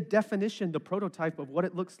 He's the definition, the prototype of what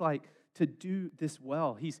it looks like to do this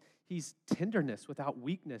well. He's tenderness without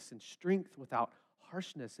weakness and strength without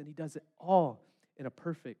harshness, and he does it all in a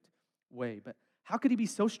perfect way. But how could he be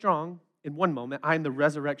so strong in one moment? I am the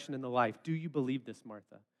resurrection and the life. Do you believe this,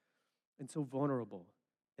 Martha? And so vulnerable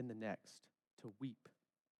in the next, to weep.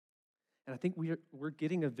 And I think we're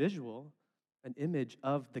getting a visual, an image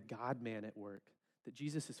of the God-man at work, that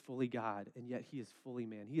Jesus is fully God, and yet he is fully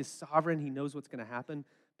man. He is sovereign. He knows what's going to happen,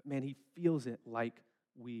 but man, he feels it like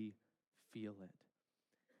we feel it.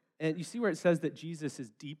 And you see where it says that Jesus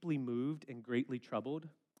is deeply moved and greatly troubled?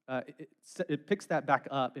 It picks that back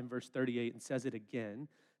up in verse 38 and says it again,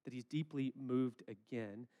 that he's deeply moved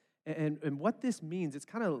again. And what this means, it's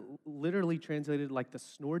kind of literally translated like the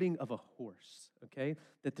snorting of a horse, okay?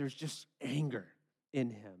 That there's just anger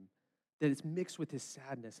in him, that it's mixed with his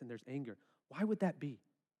sadness and there's anger. Why would that be?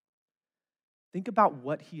 Think about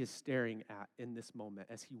what he is staring at in this moment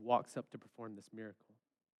as he walks up to perform this miracle.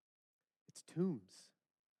 It's tombs.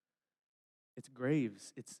 It's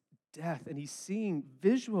graves. It's death. And he's seeing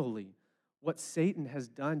visually what Satan has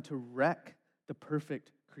done to wreck the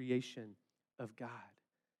perfect creation of God.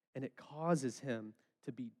 And it causes him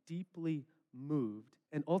to be deeply moved.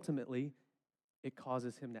 And ultimately, it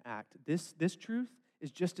causes him to act. This truth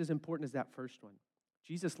is just as important as that first one.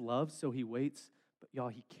 Jesus loves, so he waits, but y'all,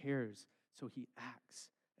 he cares, so he acts,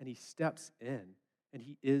 and he steps in, and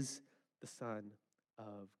he is the Son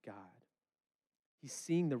of God. He's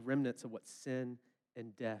seeing the remnants of what sin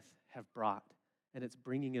and death have brought, and it's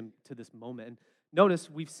bringing him to this moment. And notice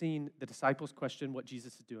we've seen the disciples question what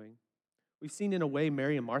Jesus is doing. We've seen, in a way,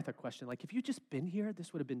 Mary and Martha question, like, if you'd just been here,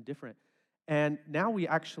 this would have been different. And now we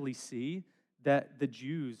actually see that the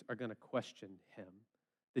Jews are going to question him.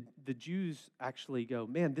 The Jews actually go,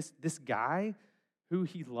 man, this guy who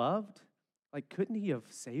he loved, like, couldn't he have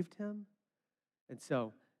saved him? And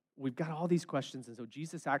so we've got all these questions, and so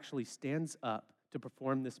Jesus actually stands up to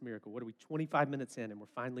perform this miracle. What are we, 25 minutes in, and we're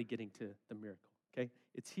finally getting to the miracle, okay?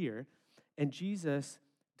 It's here. And Jesus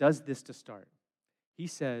does this to start. He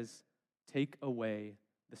says, take away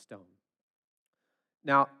the stone.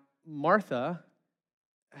 Now, Martha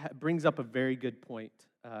brings up a very good point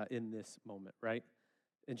in this moment, right?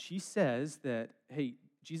 And she says that, hey,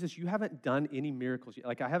 Jesus, you haven't done any miracles yet.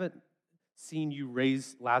 Like, I haven't seen you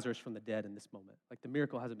raise Lazarus from the dead in this moment. Like, the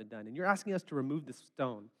miracle hasn't been done. And you're asking us to remove the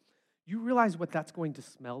stone. You realize what that's going to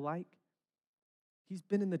smell like? He's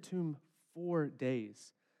been in the tomb 4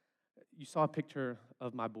 days. You saw a picture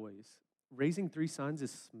of my boys. Raising 3 sons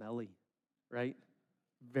is smelly, right?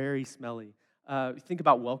 Very smelly. Think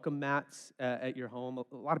about welcome mats at your home.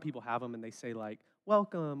 A lot of people have them, and they say, like,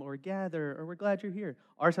 welcome or gather or we're glad you're here.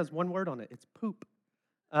 Ours has one word on it. It's poop.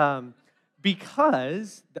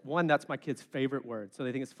 Because, one, that's my kid's favorite word, so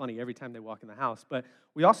they think it's funny every time they walk in the house. But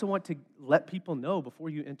we also want to let people know before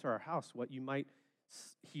you enter our house what you might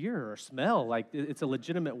hear or smell. Like, it's a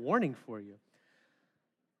legitimate warning for you.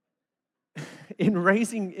 In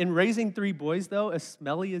raising 3 boys, though, as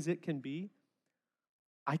smelly as it can be,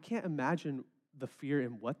 I can't imagine the fear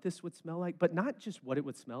in what this would smell like, but not just what it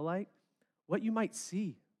would smell like, what you might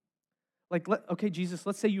see. Like, okay, Jesus,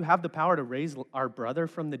 let's say you have the power to raise our brother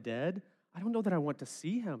from the dead. I don't know that I want to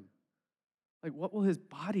see him. Like, what will his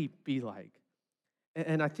body be like?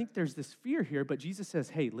 And I think there's this fear here, but Jesus says,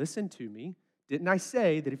 hey, listen to me. Didn't I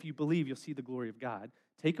say that if you believe, you'll see the glory of God?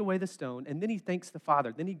 Take away the stone. And then he thanks the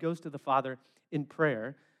Father. Then he goes to the Father in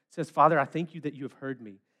prayer, says, Father, I thank you that you have heard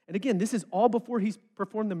me. And again, this is all before he's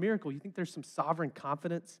performed the miracle. You think there's some sovereign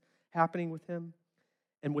confidence happening with him?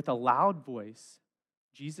 And with a loud voice,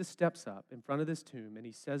 Jesus steps up in front of this tomb and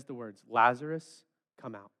he says the words, Lazarus,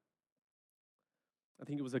 come out. I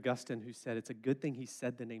think it was Augustine who said it's a good thing he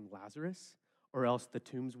said the name Lazarus, or else the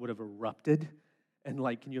tombs would have erupted. And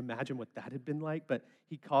can you imagine what that had been like? But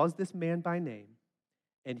he calls this man by name,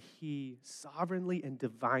 and he sovereignly and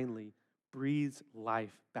divinely breathes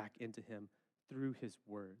life back into him through his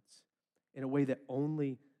words in a way that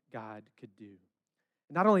only God could do.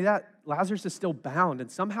 And not only that, Lazarus is still bound, and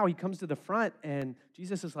somehow he comes to the front, and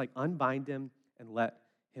Jesus is like, unbind him and let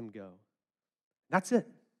him go. That's it.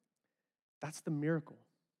 That's the miracle.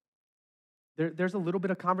 There's a little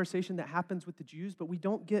bit of conversation that happens with the Jews, but we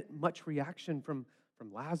don't get much reaction from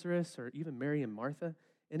Lazarus or even Mary and Martha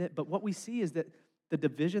in it. But what we see is that the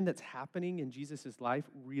division that's happening in Jesus' life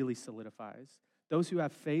really solidifies. Those who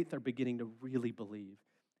have faith are beginning to really believe,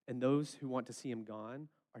 and those who want to see him gone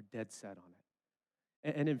are dead set on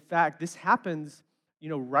it. And in fact, this happens,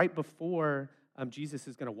 right before Jesus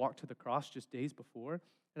is going to walk to the cross, just days before.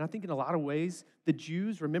 And I think in a lot of ways, the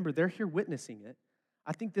Jews, remember, they're here witnessing it.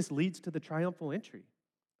 I think this leads to the triumphal entry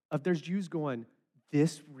of there's Jews going,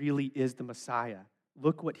 this really is the Messiah.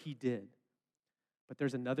 Look what he did. But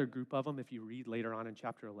there's another group of them, if you read later on in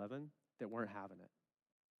chapter 11, that weren't having it.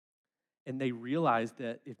 And they realized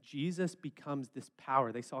that if Jesus becomes this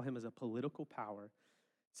power, they saw him as a political power,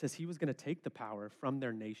 it says he was going to take the power from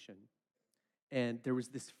their nation. And there was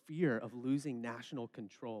this fear of losing national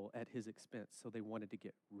control at his expense, so they wanted to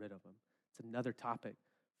get rid of him. It's another topic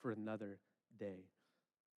for another day.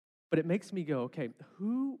 But it makes me go, okay,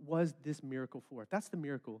 who was this miracle for? If that's the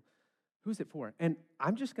miracle, who's it for? And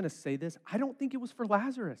I'm just going to say this. I don't think it was for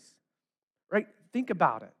Lazarus, right? Think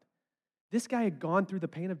about it. This guy had gone through the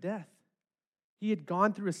pain of death. He had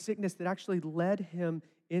gone through a sickness that actually led him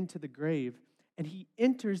into the grave. And he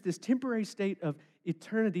enters this temporary state of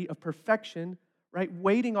eternity, of perfection, right?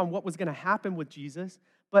 Waiting on what was going to happen with Jesus.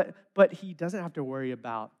 But he doesn't have to worry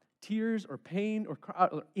about tears or pain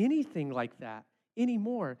or anything like that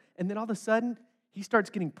anymore. And then all of a sudden, he starts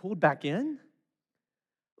getting pulled back in.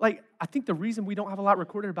 I think the reason we don't have a lot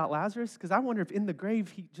recorded about Lazarus, because I wonder if in the grave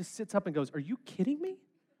he just sits up and goes, are you kidding me?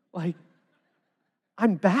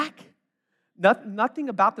 I'm back? Nothing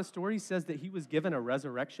about the story says that he was given a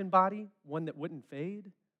resurrection body, one that wouldn't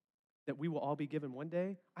fade, that we will all be given one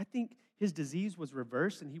day. I think his disease was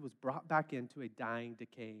reversed and he was brought back into a dying,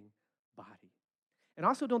 decaying body. And I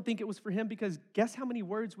also don't think it was for him because guess how many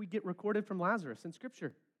words we get recorded from Lazarus in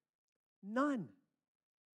Scripture? None.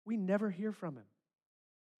 We never hear from him.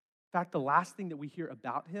 In fact, the last thing that we hear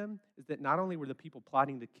about him is that not only were the people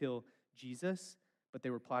plotting to kill Jesus, but they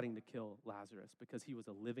were plotting to kill Lazarus because he was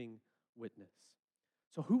a living witness.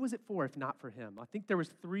 So who was it for if not for him? I think there was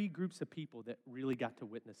 3 groups of people that really got to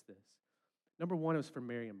witness this. Number 1, it was for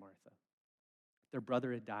Mary and Martha. Their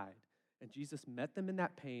brother had died, and Jesus met them in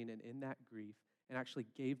that pain and in that grief and actually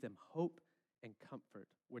gave them hope and comfort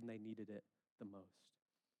when they needed it the most.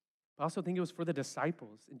 I also think it was for the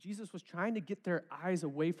disciples, and Jesus was trying to get their eyes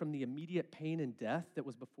away from the immediate pain and death that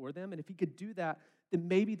was before them, and if he could do that, then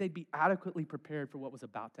maybe they'd be adequately prepared for what was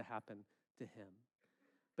about to happen to him.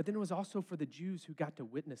 But then it was also for the Jews who got to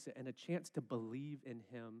witness it and a chance to believe in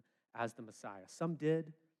him as the Messiah. Some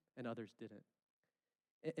did, and others didn't.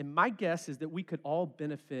 And my guess is that we could all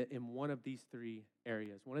benefit in one of these 3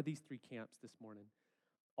 areas, one of these 3 camps this morning.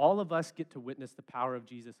 All of us get to witness the power of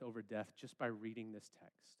Jesus over death just by reading this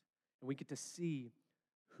text. And we get to see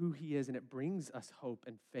who he is, and it brings us hope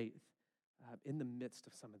and faith in the midst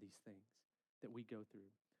of some of these things that we go through.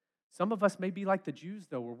 Some of us may be like the Jews,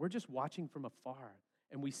 though, where we're just watching from afar,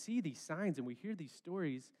 and we see these signs and we hear these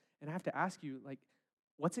stories, and I have to ask you,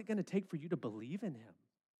 what's it going to take for you to believe in him?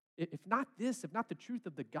 If not this, if not the truth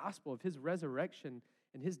of the gospel, of his resurrection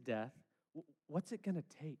and his death, what's it going to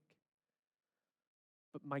take?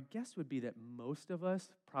 But my guess would be that most of us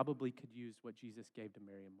probably could use what Jesus gave to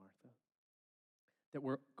Mary and Martha. That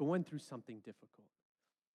we're going through something difficult.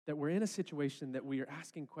 That we're in a situation that we are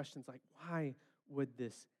asking questions like, why would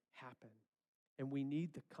this happen? And we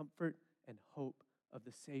need the comfort and hope of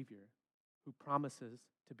the Savior who promises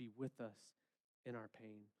to be with us in our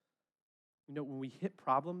pain. When we hit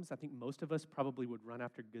problems, I think most of us probably would run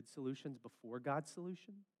after good solutions before God's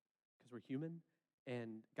solution because we're human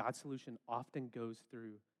And God's solution often goes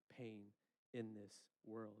through pain in this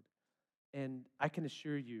world. And I can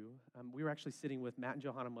assure you, we were actually sitting with Matt and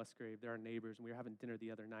Johanna Musgrave, they're our neighbors, and we were having dinner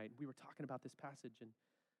the other night. We were talking about this passage,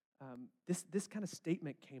 and this kind of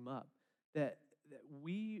statement came up that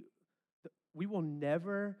we will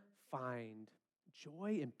never find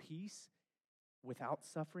joy and peace without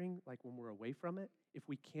suffering, like when we're away from it, if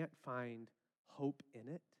we can't find hope in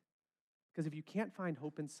it. Because if you can't find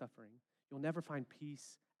hope in suffering, you'll never find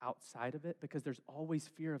peace outside of it, because there's always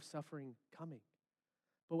fear of suffering coming.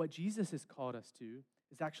 But what Jesus has called us to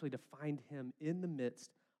is actually to find him in the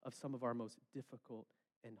midst of some of our most difficult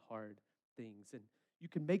and hard things. And you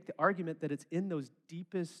can make the argument that it's in those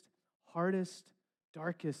deepest, hardest,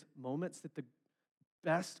 darkest moments that the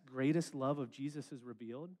best, greatest love of Jesus is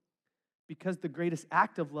revealed, because the greatest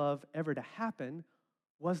act of love ever to happen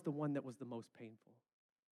was the one that was the most painful,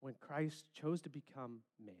 when Christ chose to become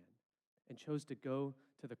man and chose to go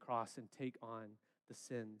to the cross and take on the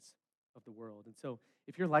sins of the world. And so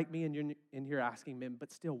if you're like me and you're in here asking, man,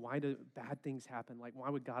 but still, why do bad things happen? Like, why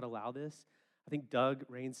would God allow this? I think Doug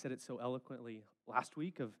Raines said it so eloquently last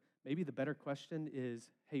week of maybe the better question is,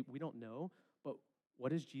 hey, we don't know, but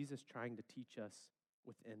what is Jesus trying to teach us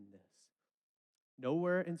within this?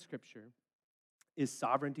 Nowhere in Scripture is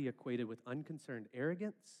sovereignty equated with unconcerned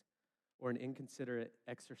arrogance or an inconsiderate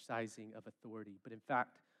exercising of authority. But in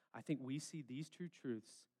fact, I think we see these two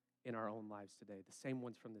truths in our own lives today, the same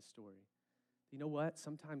ones from this story. You know what?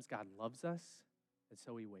 Sometimes God loves us, and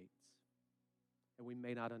so he waits. And we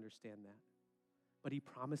may not understand that. But he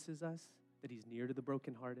promises us that he's near to the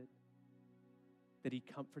brokenhearted, that he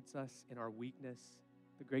comforts us in our weakness.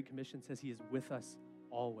 The Great Commission says he is with us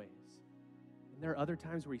always. And there are other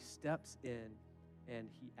times where he steps in and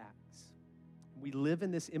he acts. We live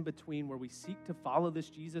in this in-between where we seek to follow this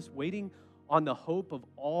Jesus, waiting on the hope of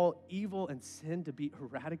all evil and sin to be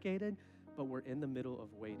eradicated, but we're in the middle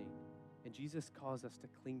of waiting. And Jesus calls us to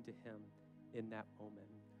cling to him in that moment.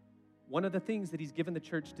 One of the things that he's given the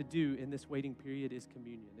church to do in this waiting period is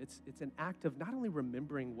communion. It's an act of not only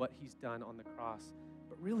remembering what he's done on the cross,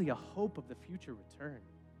 but really a hope of the future return,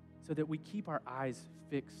 so that we keep our eyes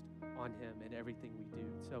fixed on him in everything we do.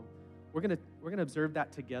 So we're gonna observe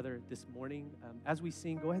that together this morning. As we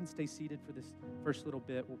sing, go ahead and stay seated for this first little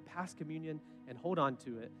bit. We'll pass communion and hold on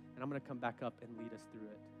to it, and I'm gonna come back up and lead us through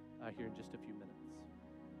it here in just a few minutes.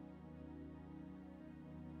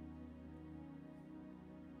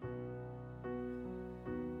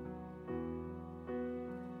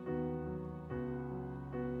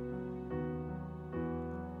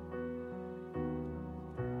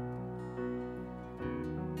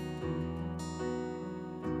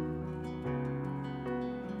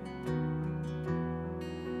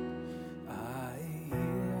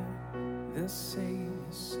 The Savior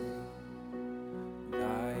say,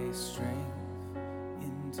 thy strength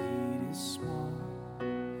indeed is small.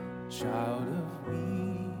 Child of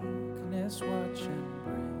weakness, watch and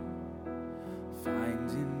pray. Find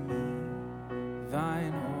in me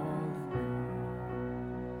thine all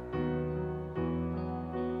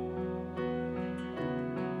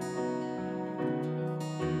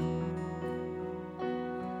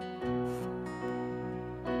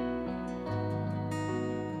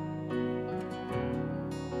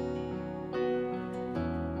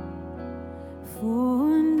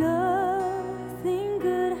For nothing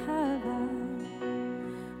good have I,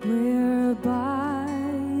 whereby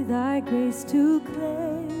thy grace to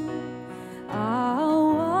claim.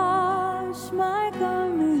 I'll wash my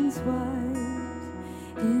garments white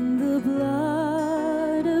in the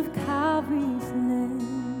blood of Calvary's Lamb.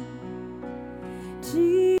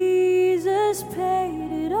 Jesus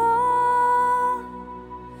paid it all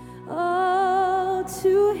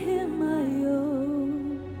to him I owe.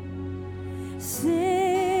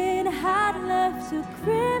 Sin had left a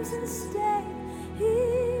crimson stain,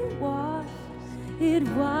 he washed it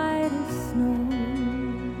white as snow.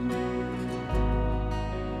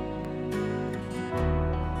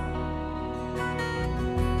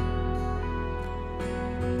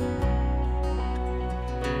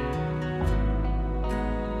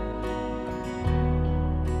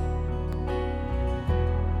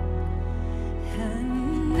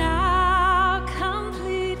 And now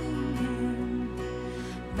complete in him,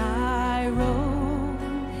 my robe,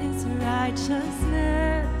 his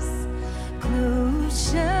righteousness,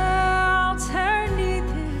 close shelter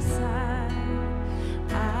 'neath his side.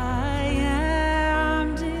 I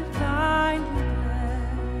am divinely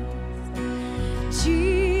blessed.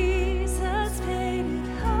 Jesus paid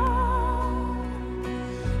it all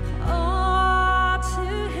to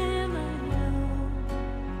him I owe.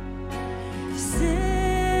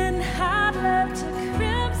 Sin had left a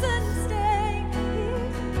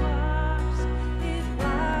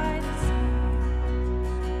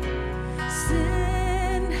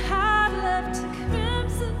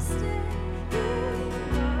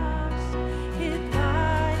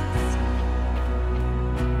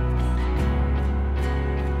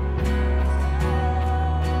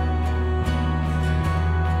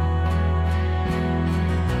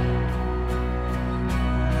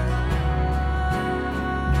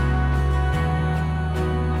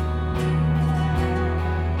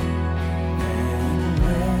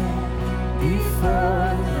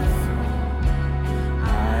before the throne.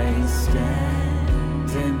 I stand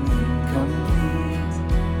incomplete.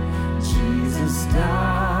 Jesus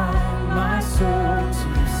died my soul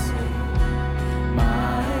to save.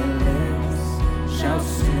 My lips shall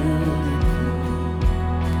still repeat.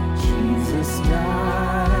 Jesus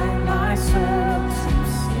died my soul to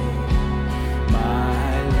save.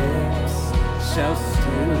 My lips shall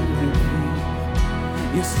still repeat.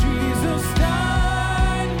 Yes, Jesus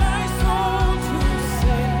died my soul to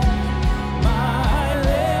save. My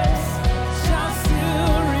lips shall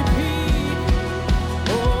still repeat.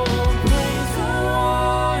 Oh, praise the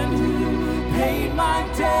one who paid my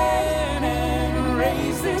debt and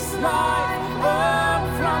raised this life up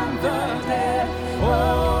from the dead.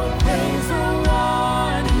 Oh, praise the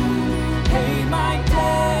one who paid my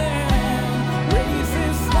debt and raised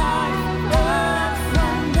this life up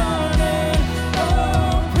from the dead.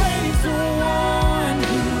 Oh, praise the one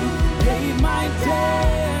who paid my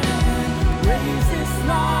debt and raised this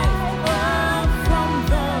life up from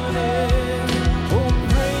the dead. Oh,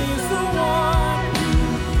 praise the one who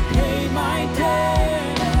paid my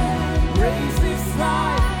debt and raised this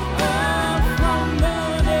life up from the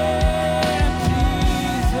dead. Jesus,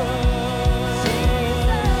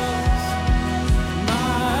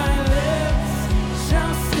 my lips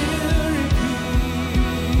shall still repeat.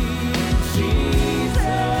 Jesus,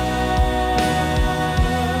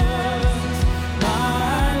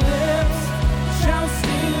 my lips shall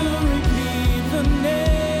still repeat the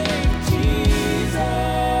name Jesus.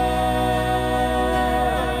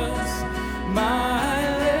 My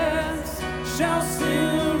lips shall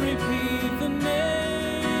still repeat the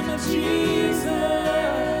name of Jesus.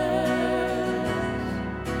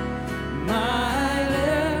 My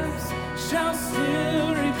lips shall still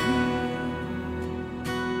repeat.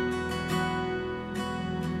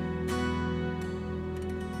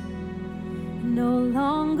 No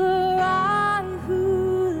longer I who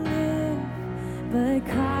live, but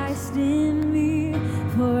Christ in me.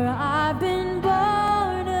 For I've been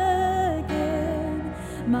born again.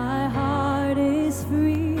 My heart is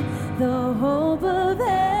free, the hope of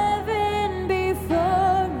heaven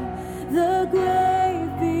before me, the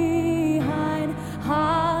grave behind.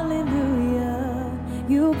 Hallelujah,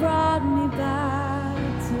 you brought me back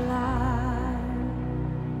to life.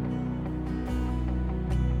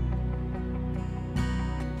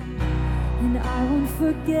 And I won't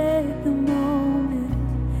forget the moment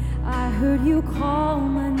I heard you call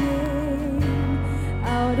my name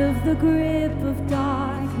out of the grip of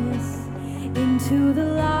darkness into the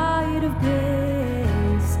light of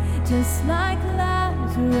grace. Just like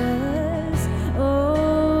Lazarus,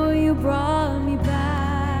 oh, you brought me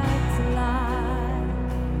back to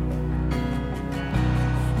life.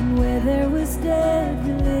 And where there was dead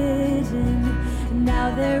religion, now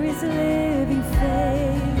there is living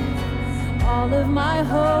faith. All of my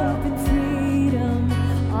hope and freedom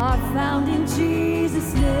are found in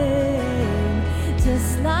Jesus' name.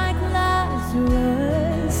 Just like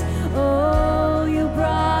Lazarus, oh, you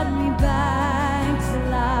brought me back to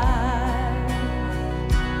life.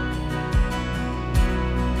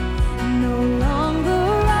 No longer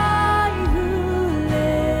I who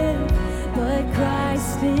live, but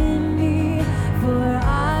Christ in me. For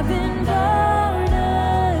I've been born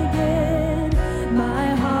again. My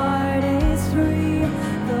heart is free,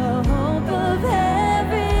 the hope of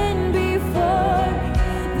heaven before me,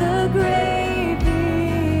 the grave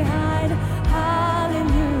behind.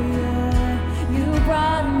 Hallelujah, you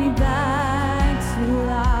brought me back to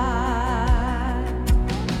life.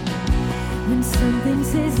 When something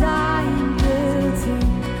says I am guilty,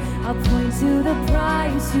 I'll point to the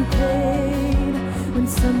price you paid. When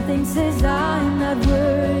something says I'm not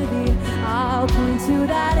worthy, I'll point to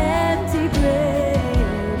that empty grave.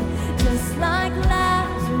 Just like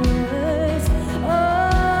Lazarus,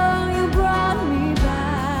 oh, you brought me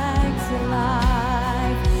back to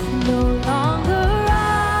life. No longer I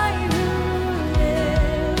who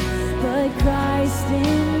live, but Christ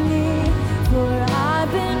in me. For I've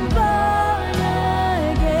been born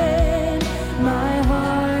again. My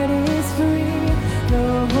heart is free, the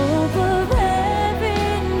hope of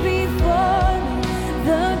heaven before me,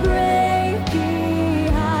 the grave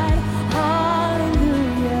behind.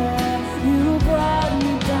 Hallelujah, you brought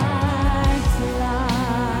me back to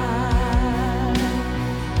life.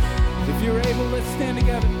 If you're able, let's stand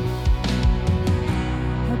together.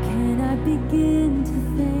 How can I begin to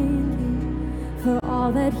thank you for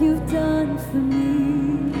all that you've done for me?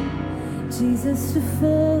 Jesus, to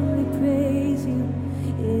fully praise you,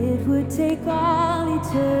 it would take all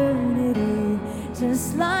eternity.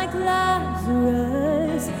 Just like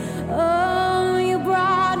Lazarus, oh, you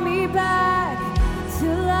brought me back.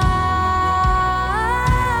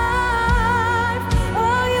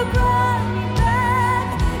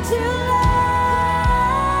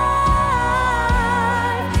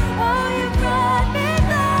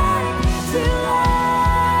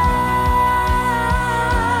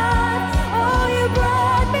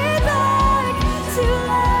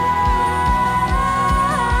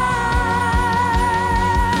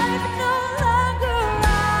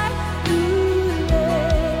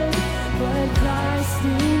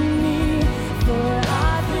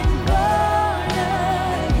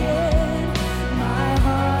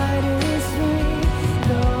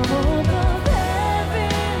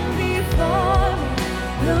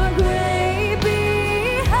 the grave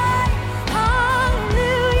behind.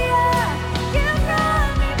 Hallelujah, you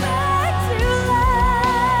brought me back to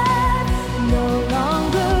life. No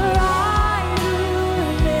longer I who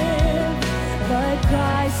live, but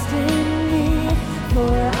Christ in me.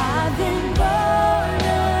 For I've been born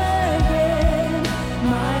again.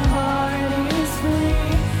 My heart is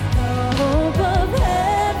free. The hope of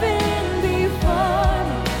heaven before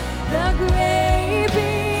me. The grave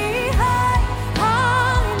behind.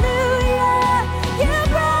 Hallelujah, you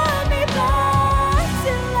brought me back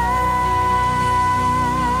to life.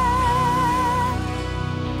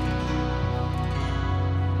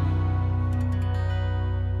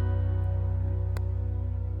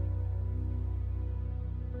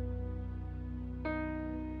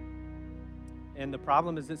 And the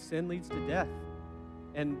problem is that sin leads to death.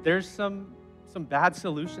 And there's some bad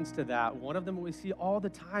solutions to that. One of them we see all the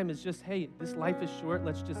time is just, hey, this life is short,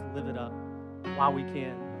 let's just live it up while we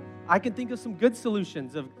can. I can think of some good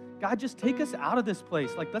solutions of, God, just take us out of this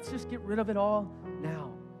place. Like, let's just get rid of it all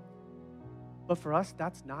now. But for us,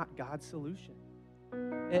 that's not God's solution.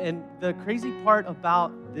 And the crazy part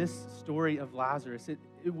about this story of Lazarus, it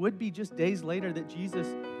would be just days later that Jesus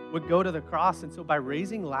would go to the cross. And so by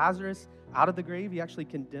raising Lazarus out of the grave, he actually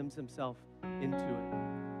condemns himself into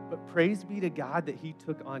it. But praise be to God that he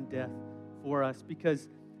took on death for us, because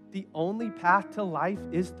the only path to life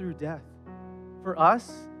is through death. For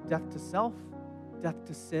us, death to self, death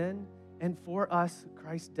to sin, and for us,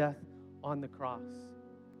 Christ's death on the cross.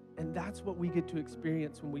 And that's what we get to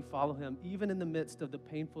experience when we follow him, even in the midst of the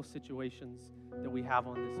painful situations that we have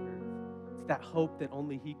on this earth. It's that hope that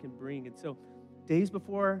only he can bring. And so days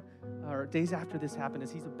before, or days after this happened,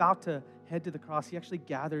 as he's about to head to the cross, he actually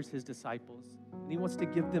gathers his disciples, and he wants to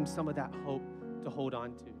give them some of that hope to hold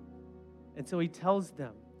on to. And so he tells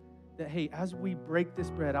them that, hey, as we break this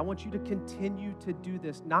bread, I want you to continue to do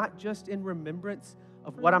this, not just in remembrance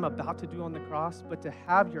of what I'm about to do on the cross, but to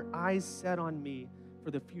have your eyes set on me for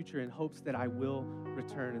the future in hopes that I will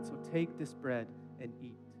return. And so take this bread and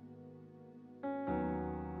eat.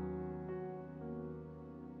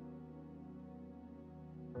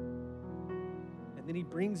 And then he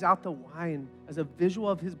brings out the wine as a visual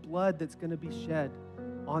of his blood that's going to be shed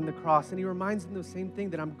on the cross. And he reminds them the same thing,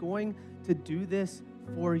 that I'm going to do this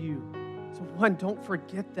for you. So one, don't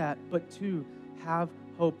forget that, but two, have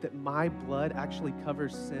hope that my blood actually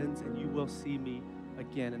covers sins and you will see me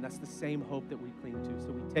again. And that's the same hope that we cling to.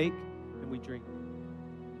 So we take and we drink.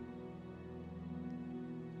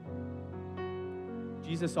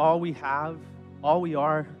 Jesus, all we have, all we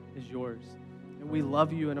are is yours. And we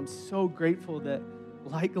love you, and I'm so grateful that,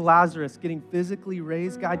 like Lazarus getting physically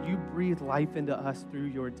raised, God, you breathe life into us through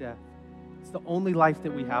your death. It's the only life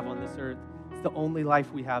that we have on this earth. It's the only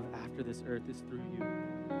life we have after this earth is through you.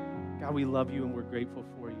 God, we love you and we're grateful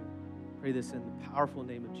for you. Pray this in the powerful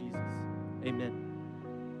name of Jesus. Amen.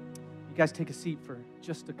 You guys take a seat for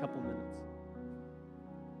just a couple minutes.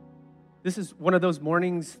 This is one of those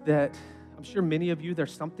mornings that I'm sure many of you,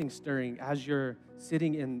 there's something stirring as you're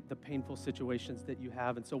sitting in the painful situations that you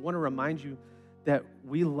have. And so I want to remind you that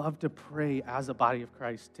we love to pray as a body of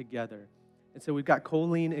Christ together. And so we've got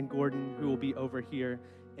Colleen and Gordon who will be over here.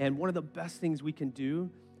 And one of the best things we can do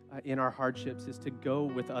in our hardships is to go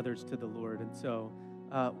with others to the Lord. And so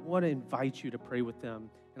I want to invite you to pray with them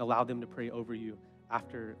and allow them to pray over you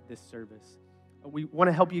after this service. We want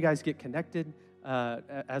to help you guys get connected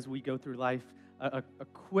as we go through life. A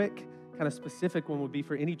quick kind of specific one would be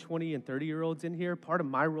for any 20 and 30-year-olds in here. Part of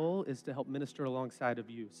my role is to help minister alongside of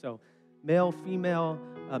you. So male, female,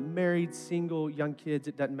 married, single, young kids,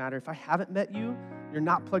 it doesn't matter. If I haven't met you, you're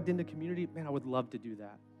not plugged into community, man, I would love to do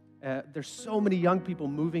that. There's so many young people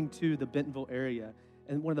moving to the Bentonville area,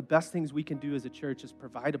 and one of the best things we can do as a church is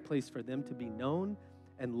provide a place for them to be known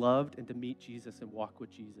and loved and to meet Jesus and walk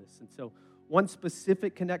with Jesus. And so one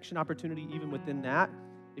specific connection opportunity even within that,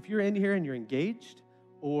 if you're in here and you're engaged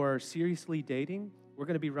or seriously dating, we're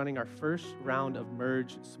going to be running our first round of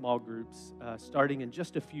Merge small groups starting in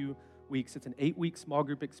just a few weeks. It's an 8-week small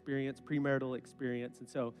group experience, premarital experience. And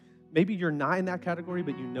so maybe you're not in that category,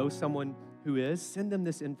 but you know someone who is. Send them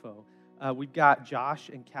this info. We've got Josh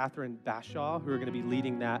and Catherine Bashaw who are going to be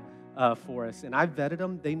leading that for us. And I've vetted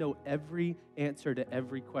them. They know every answer to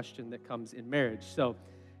every question that comes in marriage. So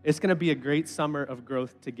it's going to be a great summer of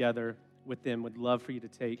growth together with them. Would love for you to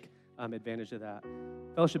take advantage of that.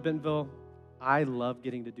 Fellowship Bentonville, I love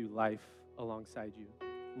getting to do life alongside you.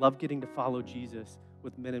 Love getting to follow Jesus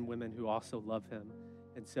with men and women who also love him.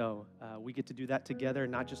 And so we get to do that together,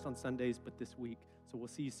 not just on Sundays, but this week. So we'll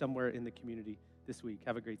see you somewhere in the community this week.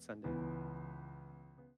 Have a great Sunday.